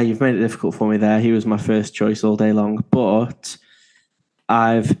 Yeah, you've made it difficult for me there. He was my first choice all day long, but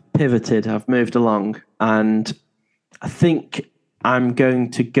I've pivoted, I've moved along, and I think I'm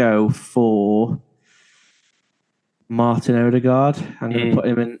going to go for Martin Odegaard. I'm going to put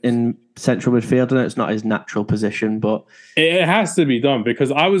him in central midfield. I know it's not his natural position, but it has to be done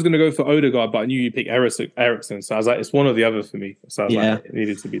because I was going to go for Odegaard, but I knew you picked Eriksen, so I was like, it's one or the other for me. So I was like, it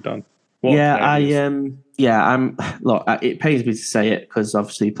needed to be done. Look, it pains me to say it because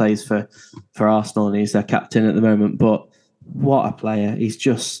obviously he plays for Arsenal and he's their captain at the moment. But what a player! He's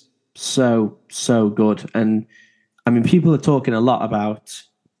just so good. And I mean, people are talking a lot about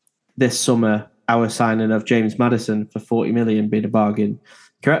this summer our signing of James Maddison for 40 million being a bargain.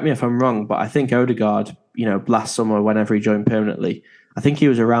 Correct me if I'm wrong, but I think Odegaard, last summer whenever he joined permanently, I think he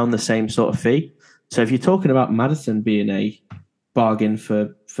was around the same sort of fee. So if you're talking about Maddison being a bargain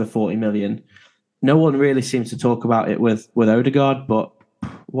for 40 million, no one really seems to talk about it with Odegaard, but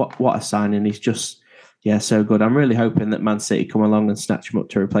what a signing. He's just, so good. I'm really hoping that Man City come along and snatch him up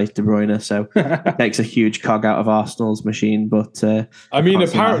to replace De Bruyne. So it takes a huge cog out of Arsenal's machine. But I mean,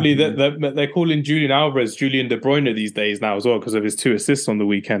 apparently they're calling Julian Alvarez Julian De Bruyne these days now as well because of his 2 assists on the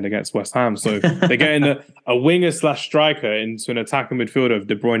weekend against West Ham. So they're getting a winger/striker into an attacking midfielder of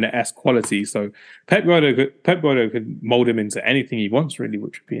De Bruyne-esque quality. So Pep Guardiola could mold him into anything he wants, really,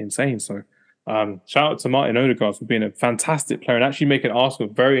 which would be insane. So shout out to Martin Odegaard for being a fantastic player and actually making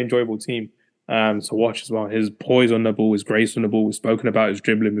Arsenal a very enjoyable team to watch as well. His poise on the ball, his grace on the ball. We've spoken about his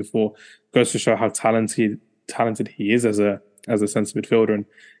dribbling before. Goes to show how talented he is as a centre midfielder, and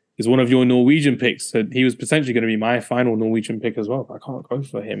is one of your Norwegian picks. So he was potentially going to be my final Norwegian pick as well. But I can't go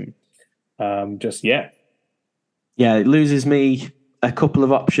for him just yet. Yeah, it loses me a couple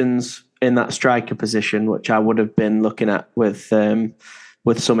of options in that striker position, which I would have been looking at with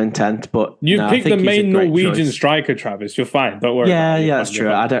some intent. But you picked the main Norwegian striker, Travis. You're fine. Don't worry. Yeah, that's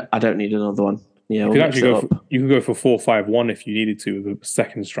true. I don't need another one. Yeah, you could actually you could go for 4-5-1 if you needed to, with a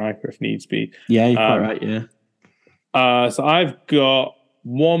second striker if needs be. Yeah, you're quite right. Yeah. So I've got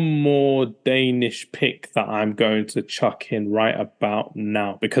one more Danish pick that I'm going to chuck in right about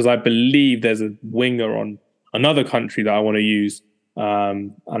now because I believe there's a winger on another country that I want to use.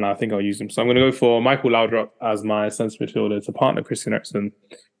 And I think I'll use him. So I'm going to go for Michael Laudrup as my centre midfielder to partner Christian Eriksen,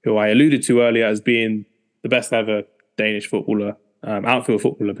 who I alluded to earlier as being the best ever Danish footballer, outfield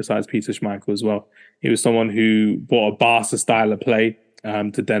footballer besides Peter Schmeichel as well. He was someone who brought a Barca style of play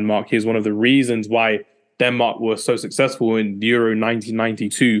to Denmark. He was one of the reasons why Denmark were so successful in Euro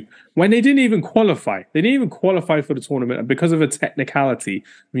 1992 when they didn't even qualify. They didn't even qualify for the tournament, and because of a technicality,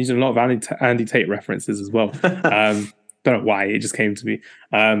 I'm using a lot of Andy Tate references as well. Don't know why, it just came to me.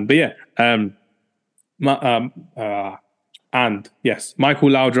 But yeah, and yes, Michael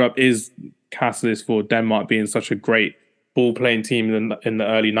Laudrup is catalyst for Denmark being such a great ball-playing team in the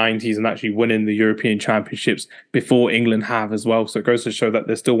early 90s and actually winning the European Championships before England have as well. So it goes to show that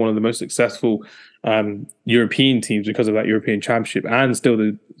they're still one of the most successful European teams because of that European Championship, and still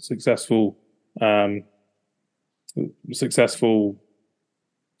the successful one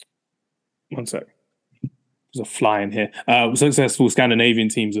sec. There's a fly in here. Successful Scandinavian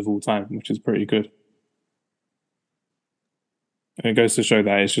teams of all time, which is pretty good. And it goes to show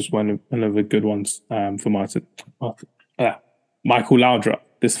that it's just one of the good ones for Michael Laudrup.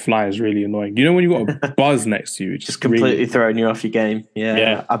 This fly is really annoying. You know when you've got a buzz next to you? It's just completely throwing you off your game.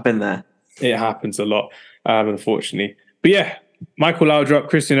 Yeah, I've been there. It happens a lot, unfortunately. But yeah, Michael Laudrup,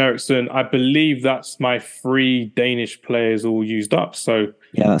 Christian Eriksen, I believe that's my 3 Danish players all used up. So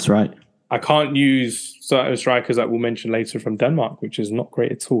yeah, that's right. I can't use certain strikers that we'll mention later from Denmark, which is not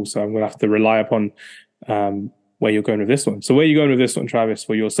great at all. So I'm going to have to rely upon where you're going with this one. So where are you going with this one, Travis,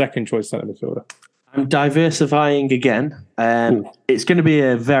 for your second choice centre midfielder? I'm diversifying again. It's going to be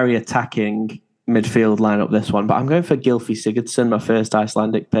a very attacking midfield lineup, this one, but I'm going for Gylfi Sigurdsson, my first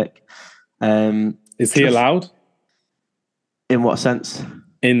Icelandic pick. Is he allowed? In what sense?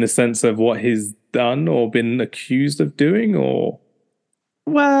 In the sense of what he's done or been accused of doing, or?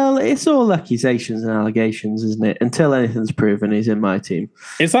 Well, it's all accusations and allegations, isn't it? Until anything's proven, he's in my team.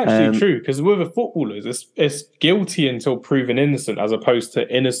 It's actually true, because with the footballers, it's guilty until proven innocent, as opposed to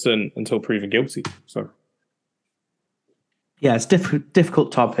innocent until proven guilty. So, yeah, it's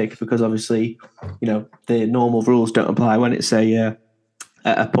difficult topic because obviously, the normal rules don't apply when it's a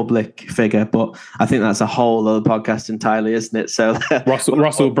public figure. But I think that's a whole other podcast entirely, isn't it? So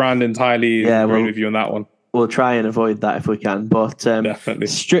Russell Brand entirely agree with you on that one. We'll try and avoid that if we can, but definitely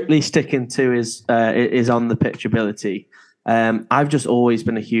strictly sticking to is on the pitch ability. I've just always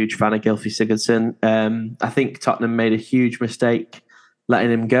been a huge fan of Gylfi Sigurdsson. I think Tottenham made a huge mistake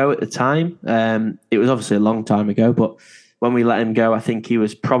letting him go at the time. It was obviously a long time ago, but when we let him go, I think he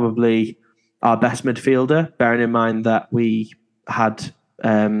was probably our best midfielder, bearing in mind that we had,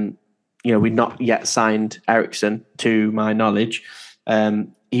 we'd not yet signed Eriksen, to my knowledge.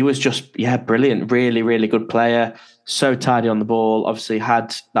 He was just, brilliant. Really, really good player. So tidy on the ball. Obviously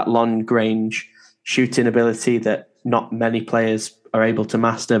had that long range shooting ability that not many players are able to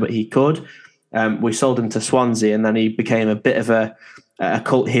master, but he could. We sold him to Swansea and then he became a bit of a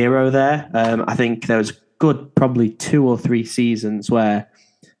cult hero there. I think there was probably 2 or 3 seasons where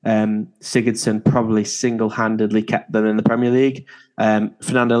Sigurdsson probably single-handedly kept them in the Premier League.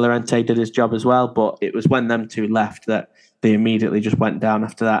 Fernando Llorente did his job as well, but it was when them 2 left that they immediately just went down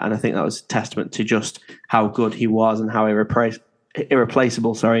after that. And I think that was a testament to just how good he was and how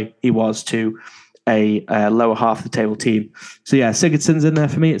irreplaceable he was to a lower half of the table team. So yeah, Sigurdsson's in there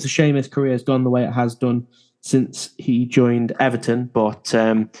for me. It's a shame his career has gone the way it has done since he joined Everton. But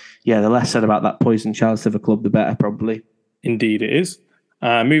the less said about that poison chalice of a club, the better, probably. Indeed, it is.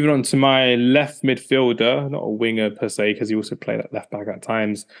 Moving on to my left midfielder, not a winger per se, because he also played at left back at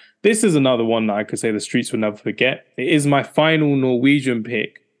times. This is another one that I could say the streets will never forget. It is my final Norwegian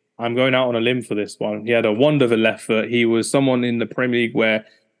pick. I'm going out on a limb for this one. He had a wonder of a left foot. He was someone in the Premier League where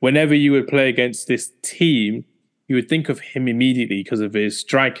whenever you would play against this team, you would think of him immediately because of his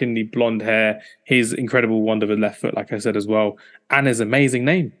strikingly blonde hair, his incredible wonder of a left foot, like I said as well, and his amazing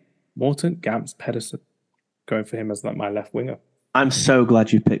name, Morten Gamst Pedersen. Going for him as like my left winger. I'm so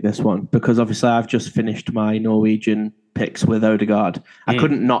glad you picked this one because obviously I've just finished my Norwegian picks with Odegaard. I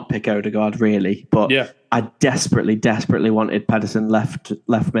couldn't not pick Odegaard really, but I desperately wanted Pedersen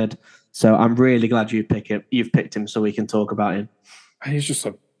left mid. So I'm really glad you've picked him so we can talk about him. And he's just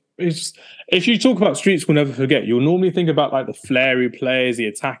if you talk about streets we'll never forget, you'll normally think about like the flary players, the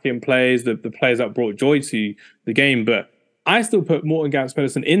attacking players, the players that brought joy to the game, but I still put Morten Gamst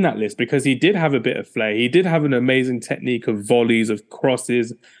Pedersen in that list because he did have a bit of flair. He did have an amazing technique of volleys, of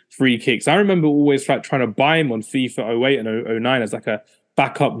crosses, free kicks. I remember always like trying to buy him on FIFA 08 and 09 as like a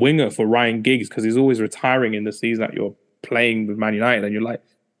backup winger for Ryan Giggs because he's always retiring in the season that you're playing with Man United and you're like,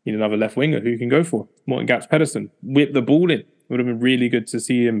 you need another left winger. Who you can go for? Morten Gamst Pedersen. Whip the ball in. It would have been really good to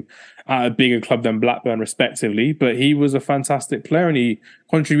see him at a bigger club than Blackburn, respectively. But he was a fantastic player and he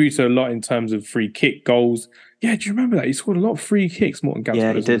contributed a lot in terms of free kick goals. Yeah, do you remember that? He scored a lot of free kicks, Morten Gamst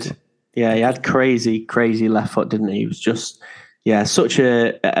Pedersen. Yeah, he did. Yeah, he had crazy left foot, didn't he? He was just, such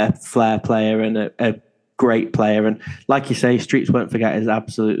a flair player and a great player. And like you say, streets won't forget is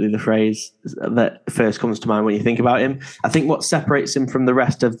absolutely the phrase that first comes to mind when you think about him. I think what separates him from the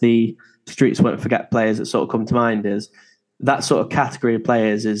rest of the streets won't forget players that sort of come to mind is that sort of category of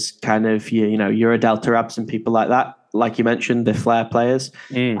players is kind of, your Adel Tarabs and people like that. Like you mentioned, the flair players.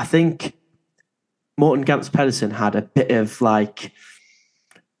 I think Morten Gamst Pedersen had a bit of like,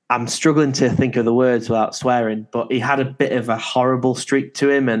 I'm struggling to think of the words without swearing, but he had a bit of a horrible streak to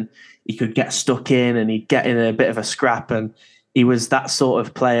him and he could get stuck in and he'd get in a bit of a scrap. And he was that sort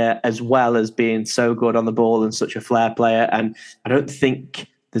of player as well as being so good on the ball and such a flair player. And I don't think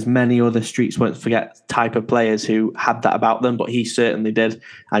there's many other streets won't forget type of players who had that about them, but he certainly did.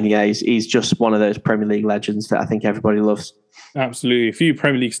 And he's just one of those Premier League legends that I think everybody loves. Absolutely. A few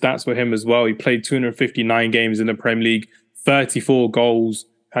Premier League stats for him as well. He played 259 games in the Premier League, 34 goals,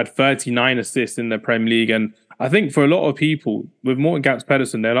 had 39 assists in the Premier League. And I think for a lot of people, with Morten Gamst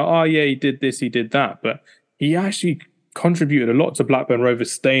Pedersen, they're like, oh yeah, he did this, he did that. But he actually contributed a lot to Blackburn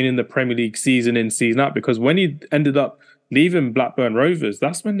Rovers staying in the Premier League season in, season out, because when he ended up leaving Blackburn Rovers,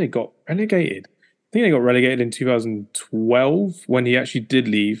 that's when they got relegated. I think they got relegated in 2012 when he actually did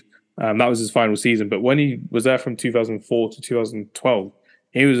leave. That was his final season. But when he was there from 2004 to 2012,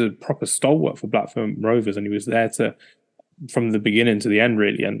 he was a proper stalwart for Blackburn Rovers and he was there from the beginning to the end,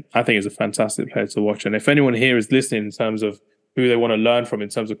 really. And I think he's a fantastic player to watch. And if anyone here is listening in terms of who they want to learn from in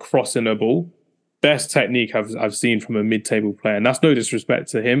terms of crossing a ball, best technique I've seen from a mid-table player. And that's no disrespect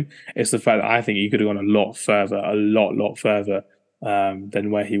to him. It's the fact that I think he could have gone a lot further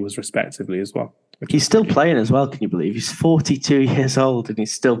than where he was respectively as well. He's still playing as well, can you believe? He's 42 years old and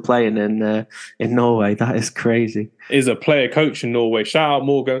he's still playing in Norway. That is crazy. Is a player coach in Norway. Shout out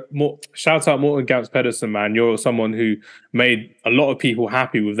Morten Gamst Pedersen, man. You're someone who made a lot of people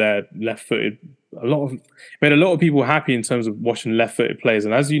happy with their left-footed. Made a lot of people happy in terms of watching left-footed players.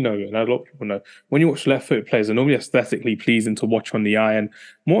 And as you know, and a lot of people know, when you watch left-footed players, they're normally aesthetically pleasing to watch on the eye. And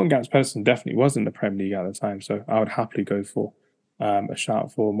Morten Gamst Pedersen definitely was in the Premier League at the time. So I would happily go for a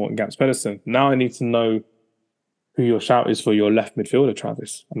shout for Morten Gamst Pedersen. Now I need to know who your shout is for your left midfielder,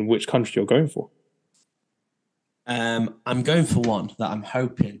 Travis, and which country you're going for. I'm going for one that I'm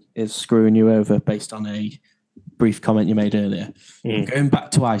hoping is screwing you over based on a brief comment you made earlier. I'm going back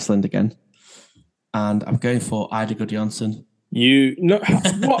to Iceland again, and I'm going for Ida Gudjohnsen.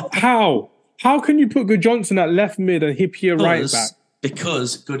 What? How can you put Gudjohnsen at left mid and Hyypiä right back?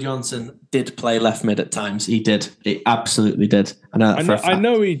 Because Gudjohnsen did play left mid at times. He did. He absolutely did. I know that for a fact. I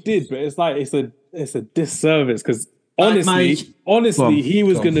know he did, but it's like it's a disservice because honestly, he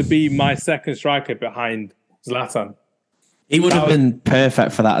was going to be my second striker behind Zlatan. He would have been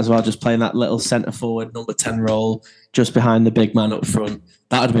perfect for that as well, just playing that little centre forward number 10 role just behind the big man up front.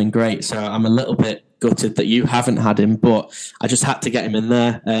 That would have been great. So I'm a little bit gutted that you haven't had him, but I just had to get him in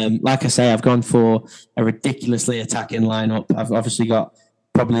there. Like I say, I've gone for a ridiculously attacking lineup. I've obviously got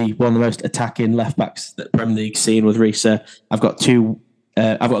probably one of the most attacking left backs that Premier League's seen with Risa. I've got two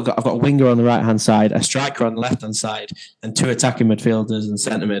I've got a winger on the right hand side, a striker on the left hand side, and 2 attacking midfielders and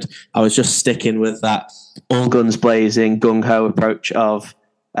centre mid. I was just sticking with that all guns blazing, gung ho approach of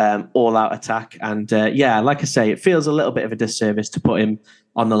all out attack. And like I say, it feels a little bit of a disservice to put him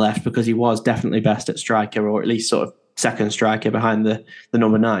on the left because he was definitely best at striker, or at least sort of second striker behind the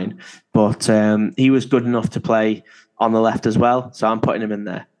number 9. But he was good enough to play on the left as well, so I'm putting him in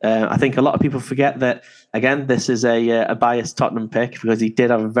there. I think a lot of people forget that, again, this is a biased Tottenham pick because he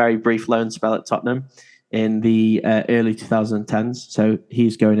did have a very brief loan spell at Tottenham in the early 2010s, so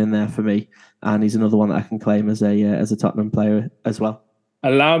he's going in there for me, and he's another one that I can claim as a Tottenham player as well.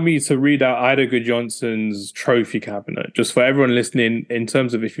 Allow me to read out Ida Gudjonsson's trophy cabinet, just for everyone listening, in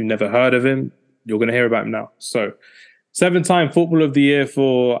terms of if you've never heard of him, you're going to hear about him now. So, 7-time Football of the Year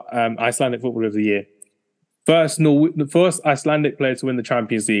for Icelandic Football of the Year. The first Icelandic player to win the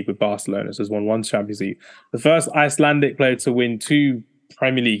Champions League with Barcelona, so he's won 1 Champions League. The first Icelandic player to win 2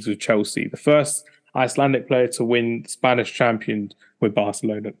 Premier Leagues with Chelsea. The first Icelandic player to win Spanish champion with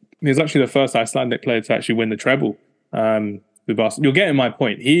Barcelona. He's actually the first Icelandic player to actually win the treble with Barcelona. You're getting my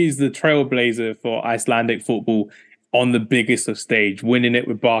point. He's the trailblazer for Icelandic football on the biggest of stage, winning it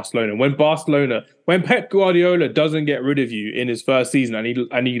with Barcelona. When Pep Guardiola doesn't get rid of you in his first season,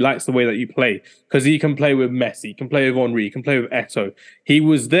 and he likes the way that you play, because he can play with Messi, he can play with Henry, he can play with Eto'o. He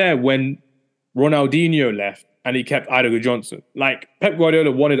was there when Ronaldinho left, and he kept Ida Gudjonsson. Like, Pep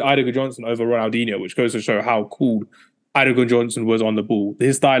Guardiola wanted Ida Gudjonsson over Ronaldinho, which goes to show how cool Ida Gudjonsson was on the ball.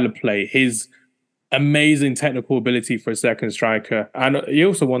 His style of play, his amazing technical ability for a second striker. And he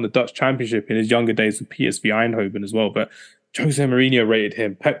also won the Dutch Championship in his younger days with PSV Eindhoven as well. But Jose Mourinho rated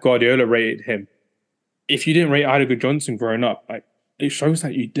him. Pep Guardiola rated him. If you didn't rate Ida Gudjonsson growing up, like, it shows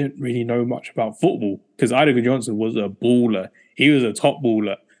that you didn't really know much about football, because Ida Gudjonsson was a baller. He was a top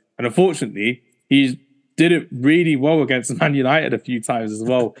baller. And unfortunately, he did it really well against Man United a few times as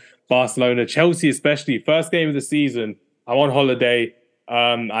well. Barcelona, Chelsea especially. First game of the season, I'm on holiday.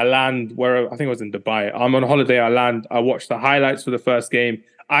 I land where I think I was in Dubai. I'm on holiday. I land. I watch the highlights for the first game.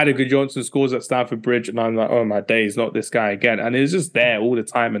 Ida Gudjonsson scores at Stamford Bridge, and I'm like, oh my days, not this guy again. And it's just there all the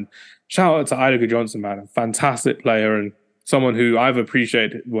time. And shout out to Ida Gudjonsson, man, a fantastic player and someone who I've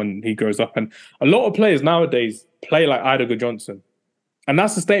appreciated when he grows up. And a lot of players nowadays play like Ida Gudjonsson, and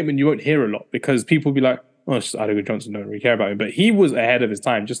that's a statement you won't hear a lot, because people be like, oh, it's just Ida Gudjonsson, don't really care about him. But he was ahead of his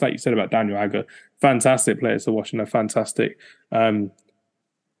time, just like you said about Daniel Agger. Fantastic player to watch, and a fantastic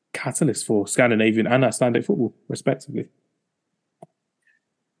catalyst for Scandinavian and Icelandic football, respectively.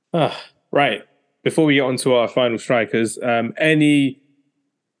 Right. Before we get on to our final strikers, any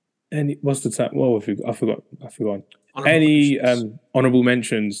what's the time? What have we got? I forgot. Any honourable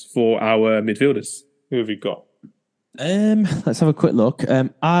mentions for our midfielders? Who have we got? Let's have a quick look.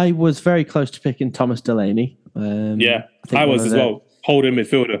 I was very close to picking Thomas Delaney. I was as well. Holding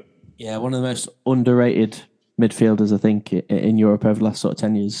midfielder. Yeah, one of the most underrated midfielders, I think, in Europe over the last sort of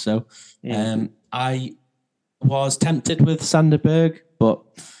 10 years. So I was tempted with Sander Berg, but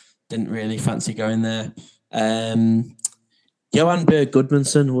didn't really fancy going there. Johan Berg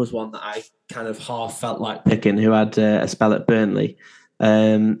Gudmundsson was one that I kind of half felt like picking, who had a spell at Burnley.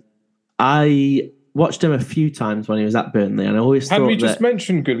 I watched him a few times when he was at Burnley, and I always thought we just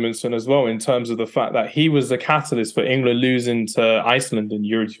mentioned Gudmundsson as well, in terms of the fact that he was the catalyst for England losing to Iceland in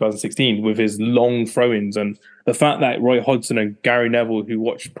Euro 2016 with his long throw-ins, and the fact that Roy Hodgson and Gary Neville, who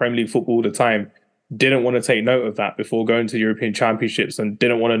watched Premier League football all the time, didn't want to take note of that before going to European Championships, and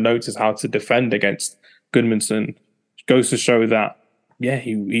didn't want to notice how to defend against Gudmundsson, goes to show that,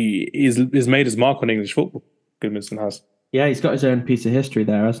 he's made his mark on English football. Gudmundsson has. Yeah, he's got his own piece of history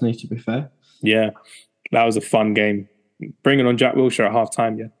there, hasn't he, to be fair? Yeah, that was a fun game. Bringing on Jack Wilshere at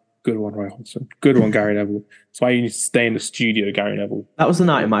half-time, yeah. Good one, Roy Hodgson. Good one, Gary Neville. That's why you need to stay in the studio, Gary Neville. That was the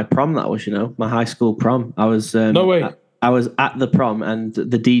night of my prom, that was, my high school prom. I was no way. I was at the prom, and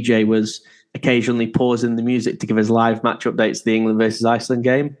the DJ was occasionally pausing the music to give us live match updates to the England versus Iceland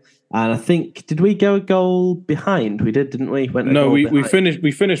game. And I think, did we go a goal behind? We did, didn't we? We finished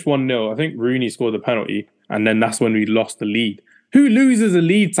 1-0. I think Rooney scored the penalty, and then that's when we lost the lead. Who loses a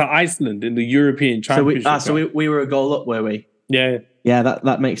lead to Iceland in the European Championship? So we were a goal up, were we? Yeah. Yeah,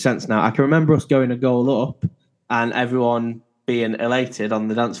 that makes sense now. I can remember us going a goal up and everyone being elated on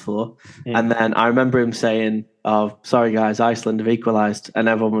the dance floor. Mm. And then I remember him saying, oh, sorry guys, Iceland have equalised. And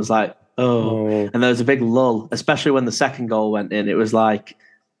everyone was like, oh. And there was a big lull, especially when the second goal went in. It was like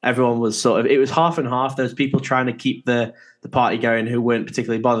everyone was it was half and half. There was people trying to keep the party going who weren't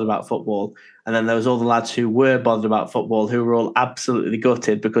particularly bothered about football. And then there was all the lads who were bothered about football, who were all absolutely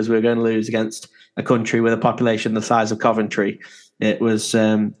gutted because we were going to lose against a country with a population the size of Coventry. It was,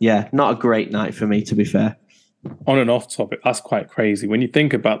 not a great night for me, to be fair. on and off topic, that's quite crazy. When you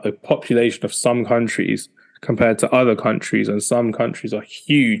think about the population of some countries compared to other countries, and some countries are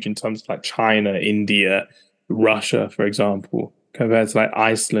huge in terms of like China, India, Russia, for example, compared to like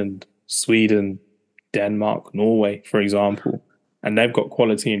Iceland, Sweden, Denmark, Norway, for example. And they've got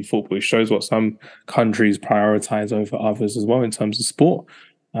quality in football. It shows what some countries prioritize over others as well in terms of sport.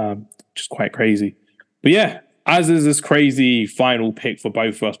 Just quite crazy. But yeah, as is this crazy final pick for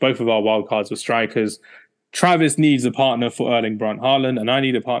both of us, both of our wild cards were strikers. Travis needs a partner for Erling Brand Haaland, and I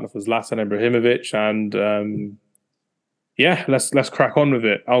need a partner for Zlatan Ibrahimovic. And yeah, let's crack on with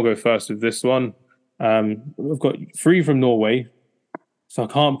it. I'll go first with this one. We've got 3 from Norway, so I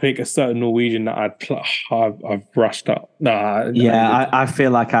can't pick a certain Norwegian that I've brushed up. I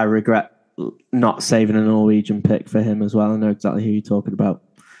feel like I regret not saving a Norwegian pick for him as well. I know exactly who you're talking about.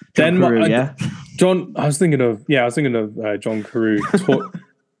 Denmark, yeah. I was thinking of John Carew.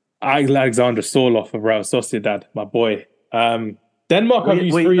 Alexander Sorloth of Real Sociedad, my boy. Denmark, I've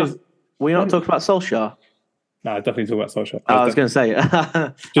used 3 years. Were you not talking about Solskjaer? No, definitely talk about Solskjaer. I was going to say,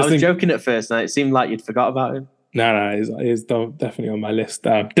 I was joking at first, and it seemed like you'd forgot about him. No, he's definitely on my list.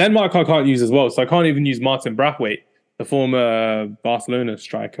 Denmark I can't use as well, so I can't even use Martin Braithwaite, the former Barcelona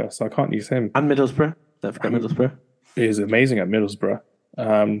striker, so I can't use him. And Middlesbrough. Don't forget Middlesbrough. He is amazing at Middlesbrough.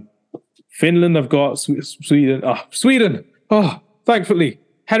 Finland, I've got Sweden. Sweden. Thankfully.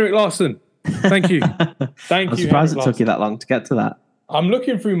 Henrik Larsson. Thank you. I'm surprised it took you that long to get to that. I'm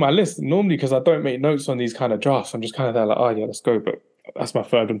looking through my list normally because I don't make notes on these kind of drafts. I'm just kind of there like, oh yeah, let's go. But that's my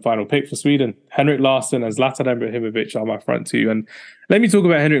third and final pick for Sweden. Henrik Larsson and Zlatan Ibrahimovic are my front 2. And let me talk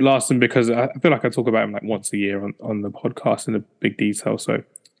about Henrik Larsson because I feel like I talk about him like once a year on the podcast in a big detail. So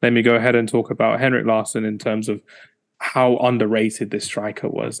let me go ahead and talk about Henrik Larsson in terms of how underrated this striker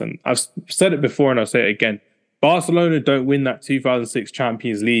was. And I've said it before and I'll say it again. Barcelona don't win that 2006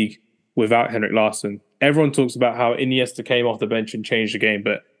 Champions League without Henrik Larsson. Everyone talks about how Iniesta came off the bench and changed the game,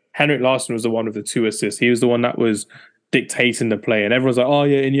 but Henrik Larsson was the one with the 2 assists. He was the one that was dictating the play. And everyone's like, oh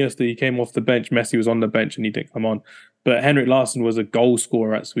yeah, Iniesta, he came off the bench. Messi was on the bench and he didn't come on. But Henrik Larsson was a goal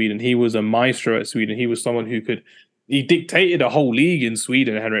scorer at Sweden. He was a maestro at Sweden. He was someone he dictated a whole league in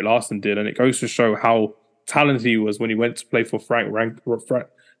Sweden, Henrik Larsson did. And it goes to show how talented he was when he went to play for Frank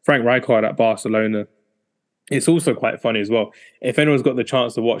Rijkaard at Barcelona. It's also quite funny as well. If anyone's got the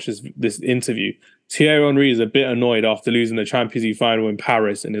chance to watch this interview, Thierry Henry is a bit annoyed after losing the Champions League final in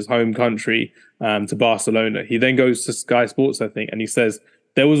Paris in his home country to Barcelona. He then goes to Sky Sports, I think, and he says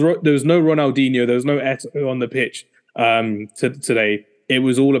there was no Ronaldinho, there was no Eto'o on the pitch today. It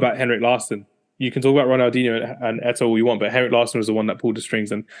was all about Henrik Larsson. You can talk about Ronaldinho and Eto'o all you want, but Henrik Larsson was the one that pulled the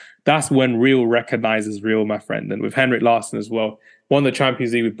strings, and that's when real recognizes real, my friend. And with Henrik Larsson as well, won the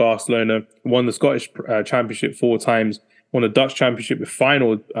Champions League with Barcelona, won the Scottish Championship 4 times, won the Dutch Championship with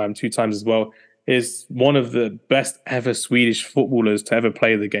final 2 times as well, is one of the best ever Swedish footballers to ever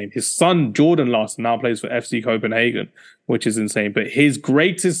play the game. His son, Jordan Larsson, now plays for FC Copenhagen, which is insane. But his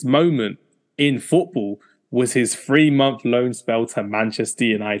greatest moment in football was his 3-month loan spell to Manchester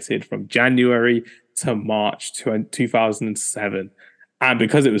United from January to March 2007. And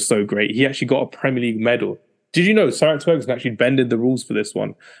because it was so great, he actually got a Premier League medal. Did you know Sir Alex Ferguson actually bended the rules for this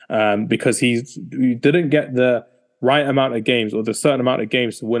one because he didn't get the right amount of games or the certain amount of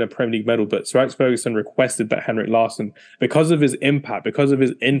games to win a Premier League medal, but Sir Alex Ferguson requested that Henrik Larsson, because of his impact, because of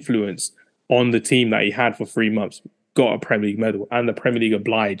his influence on the team that he had for 3 months, got a Premier League medal, and the Premier League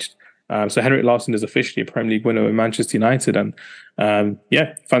obliged. So Henrik Larsson is officially a Premier League winner with Manchester United, and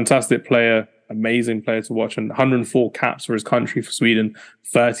fantastic player, amazing player to watch, and 104 caps for his country for Sweden,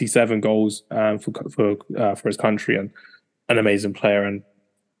 37 goals for his country, and an amazing player. And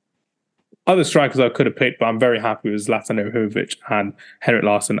other strikers I could have picked, but I'm very happy with Zlatan Ibrahimovic and Henrik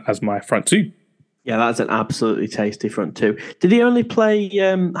Larsson as my front 2. Yeah, that's an absolutely tasty front 2. Did he only play?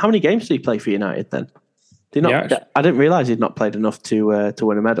 How many games did he play for United then? I didn't realise he'd not played enough to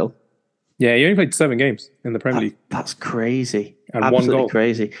win a medal. Yeah, he only played 7 games in the Premier League. That's crazy. And absolutely 1 goal.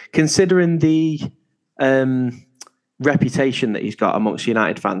 Crazy. Considering the reputation that he's got amongst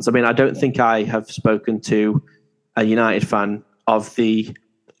United fans. I mean, I don't think I have spoken to a United fan of the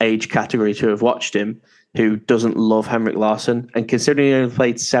age category to have watched him who doesn't love Henrik Larsson. And considering he only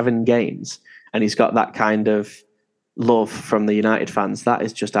played 7 games and he's got that kind of love from the United fans, that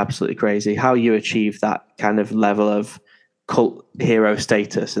is just absolutely crazy. How you achieve that kind of level of cult hero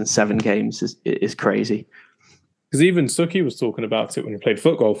status in 7 games is crazy. Because even Suki was talking about it when he played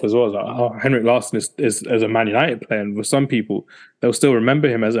foot golf as well. Like, Henrik Larsson is as a Man United player, and for some people, they'll still remember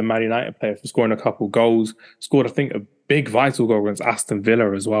him as a Man United player for scoring a couple goals. Scored, I think, a big vital goal against Aston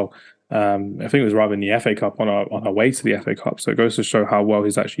Villa as well. I think it was rather in the FA Cup on our way to the FA Cup. So it goes to show how well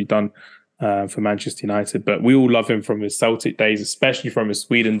he's actually done for Manchester United. But we all love him from his Celtic days, especially from his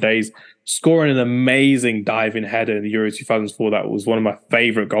Sweden days, scoring an amazing diving header in the Euro 2004. That was one of my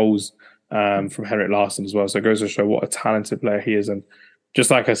favourite goals from Henrik Larsson as well. So it goes to show what a talented player he is. And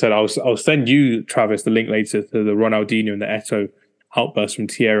just like I said, I'll send you, Travis, the link later to the Ronaldinho and the Eto'o outburst from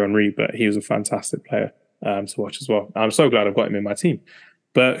Thierry Henry, but he was a fantastic player to watch as well. I'm so glad I've got him in my team.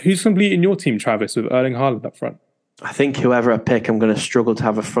 But who's completing your team, Travis, with Erling Haaland up front? I think whoever I pick, I'm going to struggle to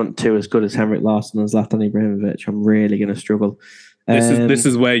have a front two as good as Henrik Larsson and Zlatan Ibrahimovic. I'm really going to struggle. This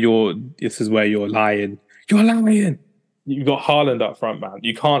is where you're lying. You're lying. You've got Haaland up front, man.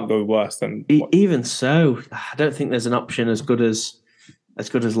 You can't go worse than. Even so, I don't think there's an option as good as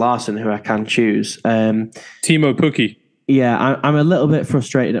Larsson who I can choose. Timo Pukki. Yeah, I'm a little bit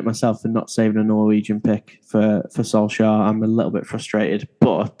frustrated at myself for not saving a Norwegian pick for Solskjaer. I'm a little bit frustrated,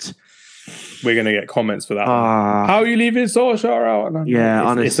 but we're going to get comments for that. How are you leaving Solskjaer out?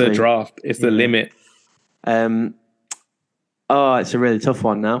 Honestly. It's a draft. It's the limit. It's a really tough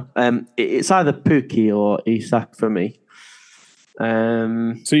one now. It's either Pukki or Isak for me.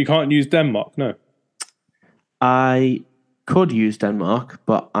 So you can't use Denmark, no? I could use Denmark,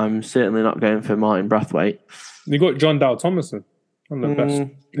 but I'm certainly not going for Martin Brathwaite. You got John Dow Thomason. One of the best.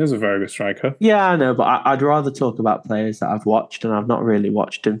 He's a very good striker. Yeah, I know, but I'd rather talk about players that I've watched, and I've not really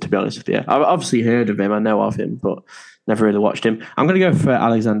watched him, to be honest with you. I've obviously heard of him, I know of him, but never really watched him. I'm going to go for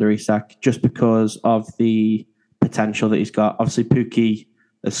Alexander Isak just because of the potential that he's got. Obviously, Pukki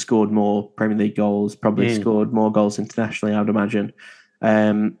has scored more Premier League goals, probably scored more goals internationally, I would imagine.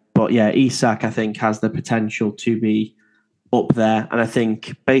 But yeah, Isak, I think, has the potential to be up there. And I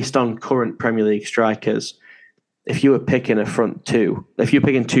think based on current Premier League strikers, if you were picking a front two, if you're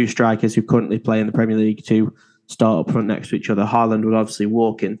picking two strikers who currently play in the Premier League to start up front next to each other, Haaland would obviously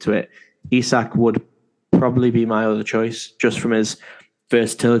walk into it. Isak would probably be my other choice, just from his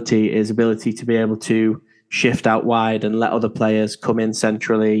versatility, his ability to be able to shift out wide and let other players come in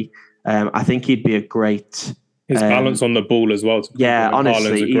centrally. I think he'd be a great... His balance on the ball as well. Honestly,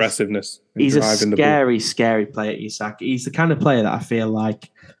 Haaland's aggressiveness. He's a scary player, Isak. He's the kind of player that I feel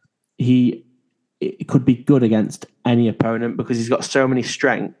like it could be good against any opponent because he's got so many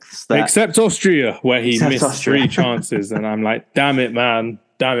strengths. Except Austria, where he missed 3 chances. And I'm like, damn it, man.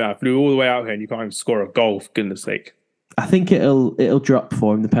 Damn it. I flew all the way out here and you can't even score a goal, for goodness sake. I think it'll drop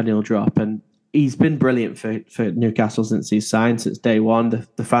for him. The penny will drop. And he's been brilliant for Newcastle since he's signed, since day one.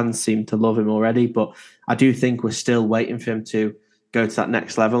 The fans seem to love him already. But I do think we're still waiting for him to go to that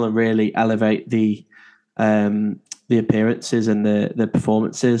next level and really elevate the appearances and the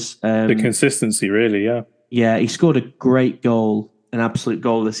performances. The consistency, really, yeah. Yeah, he scored a great goal, an absolute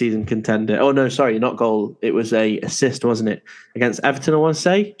goal of the season contender. Oh, no, sorry, not goal. It was a assist, wasn't it? Against Everton, I want to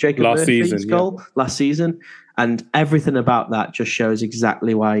say. Jacob Murphy's goal last season. And everything about that just shows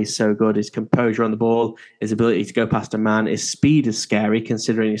exactly why he's so good. His composure on the ball, his ability to go past a man. His speed is scary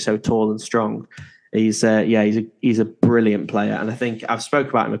considering he's so tall and strong. He's a brilliant player, and I think I've spoke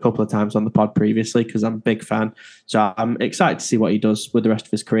about him a couple of times on the pod previously because I'm a big fan. So I'm excited to see what he does with the rest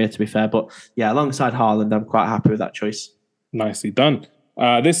of his career, to be fair. But yeah, alongside Haaland, I'm quite happy with that choice. Nicely done.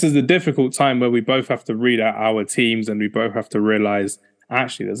 This is the difficult time where we both have to read out our teams and we both have to realise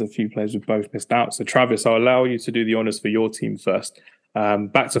actually there's a few players we've both missed out. So Travis, I'll allow you to do the honours for your team first.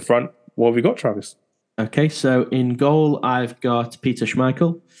 Back to front, what have we got, Travis? Okay, so in goal, I've got Peter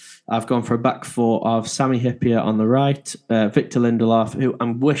Schmeichel. I've gone for a back four of Sami Hyypiä on the right, Victor Lindelof, who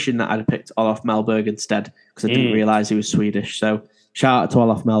I'm wishing that I'd have picked Olof Mellberg instead because I didn't realise he was Swedish. So shout out to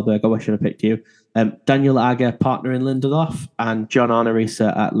Olof Mellberg. I wish I'd have picked you. Daniel Agger, partner in Lindelof, and John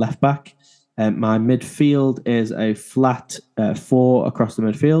Arnerisa at left back. My midfield is a flat 4 across the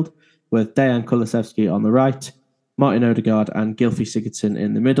midfield with Dejan Kulusevski on the right, Martin Odegaard and Gylfi Sigurdsson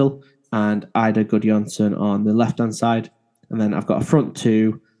in the middle, and Ida Gudjonsson on the left-hand side. And then I've got a front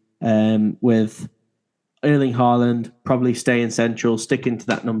 2 with Erling Haaland probably staying central, sticking to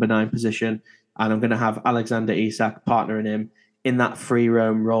that number 9 position. And I'm going to have Alexander Isak partnering him in that free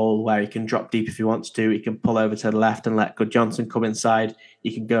roam role where he can drop deep if he wants to. He can pull over to the left and let Gudjonsson come inside.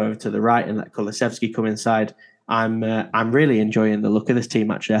 He can go over to the right and let Kulusevski come inside. I'm really enjoying the look of this team,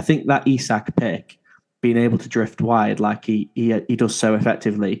 actually. I think that Isak pick, being able to drift wide like he does so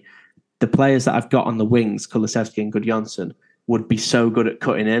effectively, the players that I've got on the wings, Kulusevski and Gudjonsson, would be so good at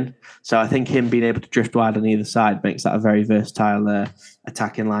cutting in. So I think him being able to drift wide on either side makes that a very versatile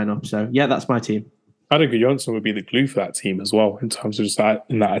attacking lineup. So yeah, that's my team. Ida Gudjonsson would be the glue for that team as well in terms of just that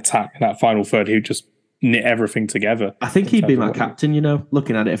in that attack, in that final third. He would just knit everything together. I think he'd be my captain.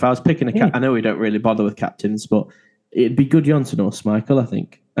 Looking at it, if I was picking a I know we don't really bother with captains, but it'd be Gudjonsson or Schmeichel, I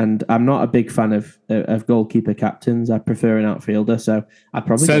think. And I'm not a big fan of goalkeeper captains. I prefer an outfielder. So I'd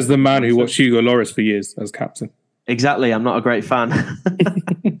probably Says the man who watched Hugo Lloris for years as captain. Exactly. I'm not a great fan.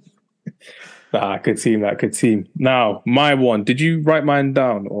 Good team. That good team. Now, my one. Did you write mine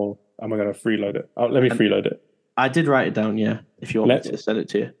down, or am I going to freeload it? Let me freeload it. I did write it down. Yeah, if you want me to send it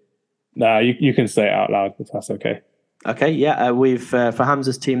to you. Nah, you can say it out loud if that's okay. Okay. Yeah. We've for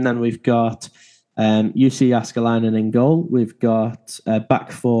Hamza's team. Then we've got UC Askelainen in goal. We've got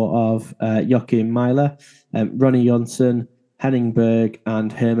back four of Joachim Meiler, Ronnie Jonsson, Henning Berg,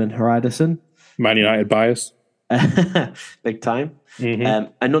 and Herman Hreidarsson. Man United bias. Big time.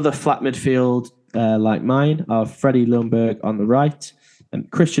 Mm-hmm. Another flat midfield like mine of Freddie Lundberg on the right,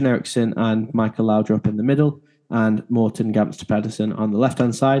 Christian Eriksen and Michael Laudrup in the middle, and Morten Gamst Pedersen on the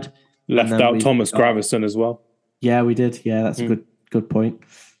left-hand side. Left out Thomas Gravesen as well. Yeah, we did. Yeah, that's a good point.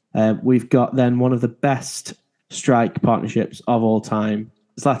 We've got then one of the best strike partnerships of all time,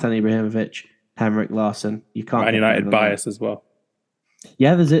 Zlatan Ibrahimovic, Henrik Larsson. You can't Man United bias as well.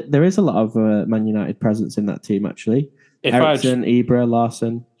 Yeah, there is a lot of Man United presence in that team actually. Eriksen, Ibra,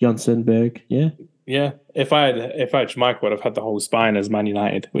 Larsson, Jonsson, Berg. Yeah. Yeah. If I had Schmeichel, I'd have had the whole spine as Man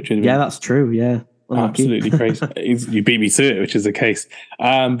United, which is that's true. Yeah. Absolutely crazy. You beat me to it, which is the case.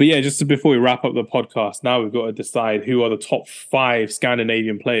 But yeah, just before we wrap up the podcast, now we've got to decide who are the top 5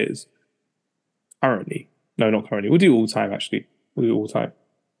 Scandinavian players currently. No, not currently. We'll do all time, actually. We'll do all time.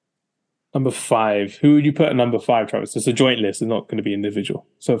 Number 5. Who would you put at number 5, Travis? It's a joint list. It's not going to be individual.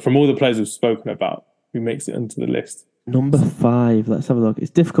 So from all the players we've spoken about, who makes it into the list? Number 5. Let's have a look.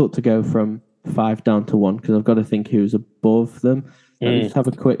 It's difficult to go from 5 down to 1 because I've got to think who's above them. Let me just have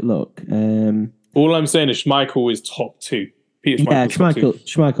a quick look. All I'm saying is Schmeichel is top 2.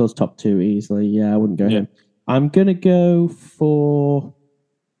 Schmeichel's top 2 easily. Yeah, I wouldn't go him. I'm going to go for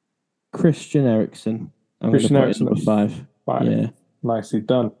Christian Eriksen. Christian Eriksen number 5. Yeah. Nicely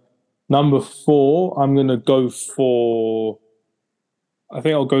done. Number 4, I'm going to go for... I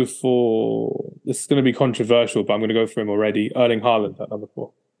think I'll go for... This is going to be controversial, but I'm going to go for him already. Erling Haaland at number 4.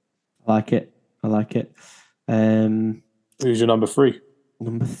 I like it. Who's your number 3?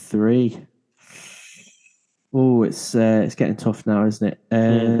 Number 3. Oh, it's getting tough now, isn't it?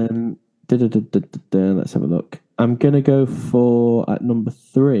 Let's have a look. I'm going to go for, at number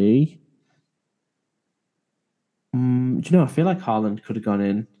 3... do you know, I feel like Haaland could have gone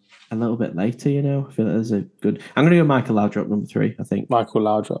in a little bit later, you know? I feel like there's a good... I'm going to go Michael Laudrup, number 3, I think. Michael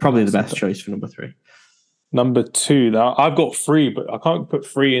Laudrup. Probably the best choice for number 3. Number 2, now I've got 3, but I can't put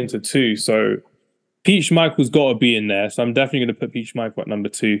 3 into 2, so Pete Schmeichel's got to be in there, so I'm definitely going to put Pete Schmeichel at number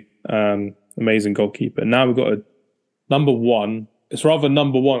 2. Amazing goalkeeper. Now we've got a number 1. It's rather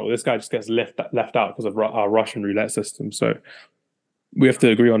number 1, or this guy just gets left out because of our Russian roulette system, so we have to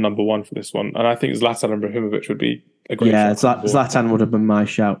agree on number 1 for this one. And I think Zlatan Ibrahimovic would be a great shout. Zlatan would have been my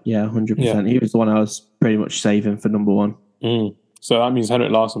shout. Yeah, 100%. Yeah. He was the one I was pretty much saving for number 1. So that means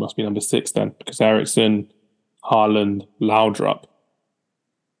Henrik Larsson must be number 6 then, because Eriksen, Haaland, Laudrup,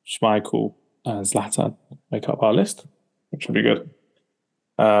 Schmeichel, and Zlatan make up our list, which would be good.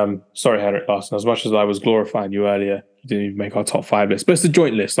 Sorry, Henrik Larsson. As much as I was glorifying you earlier, you didn't even make our top 5 list. But it's a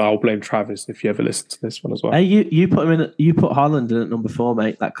joint list. So I'll blame Travis if you ever listen to this one as well. Hey, you put him in. You put Haaland in at number 4,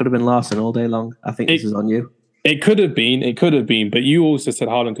 mate. That could have been Larsson all day long. I think this is on you. It could have been. But you also said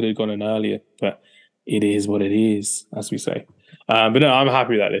Haaland could have gone in earlier. But it is what it is, as we say. But no, I'm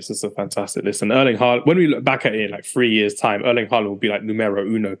happy with that list. It's a fantastic list. And Erling Haaland, when we look back at it in like 3 years' time, Erling Haaland will be like numero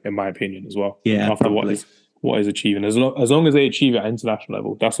uno, in my opinion, as well. Yeah, after what is achieving. As long as they achieve at international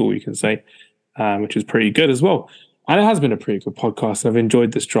level, that's all we can say, which is pretty good as well. And it has been a pretty good podcast. I've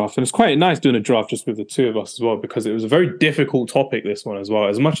enjoyed this draft. And it's quite nice doing a draft just with the two of us as well, because it was a very difficult topic, this one as well.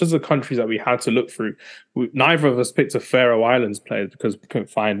 As much as the countries that we had to look through, neither of us picked a Faroe Islands player because we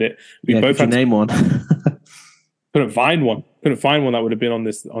couldn't find it. We both had to name one. Couldn't find one that would have been on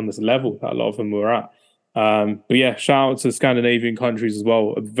this level that a lot of them were at. But yeah, shout out to Scandinavian countries as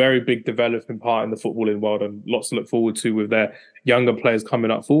well. A very big developing part in the footballing world, and lots to look forward to with their younger players coming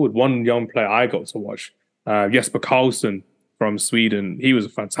up forward. One young player I got to watch, Jesper Karlsson from Sweden. He was a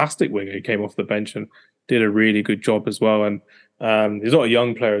fantastic winger. He came off the bench and did a really good job as well. And he's not a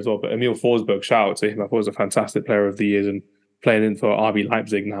young player as well, but Emil Forsberg, shout out to him. I thought he was a fantastic player of the years, and playing in for RB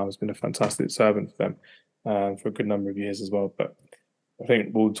Leipzig now has been a fantastic servant for them for a good number of years as well. But I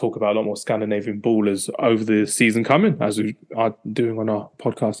think we'll talk about a lot more Scandinavian ballers over the season coming, as we are doing on our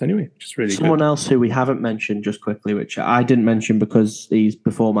podcast anyway, which is really Someone else who we haven't mentioned just quickly, which I didn't mention because he's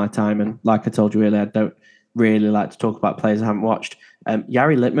before my time, and like I told you earlier, I don't really like to talk about players I haven't watched.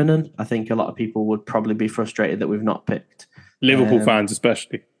 Jari Litmanen, I think a lot of people would probably be frustrated that we've not picked. Liverpool fans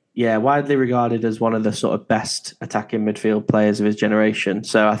especially. yeah, widely regarded as one of the sort of best attacking midfield players of his generation.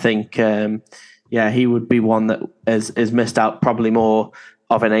 So I think, yeah, he would be one that is missed out, probably more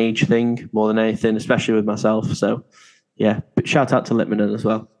of an age thing more than anything, especially with myself. So yeah, but shout out to Lippmann as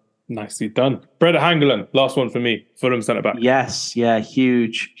well. Nicely done. Brede Hangeland, last one for me. Fulham centre back. Yes, yeah,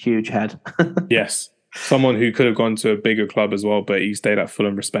 huge head. Yes. Someone who could have gone to a bigger club as well, but he stayed at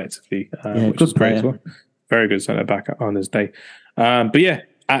Fulham respectively, Yeah, which is good great as player. well. Very good centre back on his day. But yeah,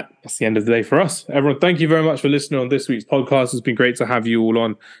 that's the end of the day for us. Everyone, thank you very much for listening on this week's podcast. It's been great to have you all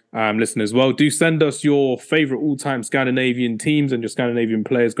on listening as well. Do send us your favourite all-time Scandinavian teams and your Scandinavian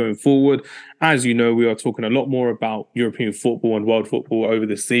players going forward. As you know, we are talking a lot more about European football and world football over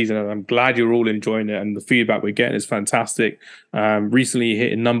this season, and I'm glad you're all enjoying it, and the feedback we're getting is fantastic. Recently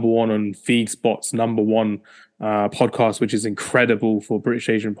hitting number one on FeedSpot's number one podcast, which is incredible for British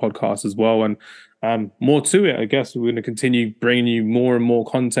Asian podcasts as well. And more to it, I guess. We're going to continue bringing you more and more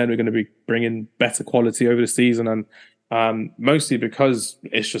content. We're going to be bringing better quality over the season, and mostly because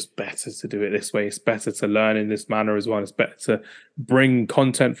it's just better to do it this way. It's better to learn in this manner as well. It's better to bring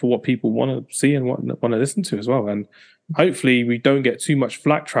content for what people want to see and want to listen to as well. And hopefully we don't get too much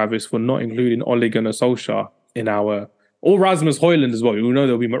flack, Travis, for not including Ole Gunnar Solskjaer in our, or Rasmus Højlund as well. We know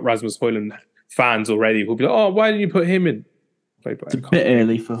there'll be Rasmus Højlund fans already who'll be like, oh, why didn't you put him in? It's a bit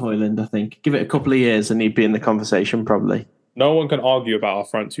early for Højlund, I think. Give it a couple of years and he'd be in the conversation probably. No one can argue about our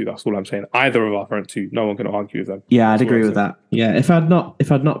front two. That's all I'm saying. Either of our front two, no one can argue with them. Yeah, I'd agree with that. Yeah, if I'd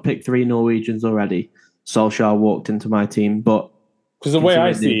not picked three Norwegians already, Solskjaer walked into my team. But because the way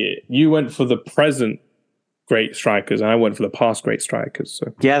I see it, you went for the present great strikers, and I went for the past great strikers.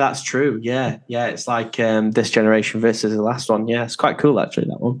 So yeah, that's true. Yeah, it's like this generation versus the last one. Yeah, it's quite cool actually,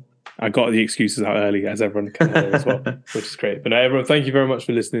 that one. I got the excuses out early, as everyone can hear as well, which is great. But everyone, thank you very much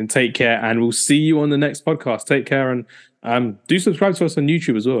for listening. Take care, and we'll see you on the next podcast. Take care, and do subscribe to us on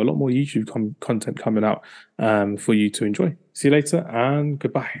YouTube as well. A lot more YouTube content coming out for you to enjoy. See you later, and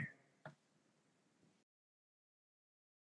goodbye.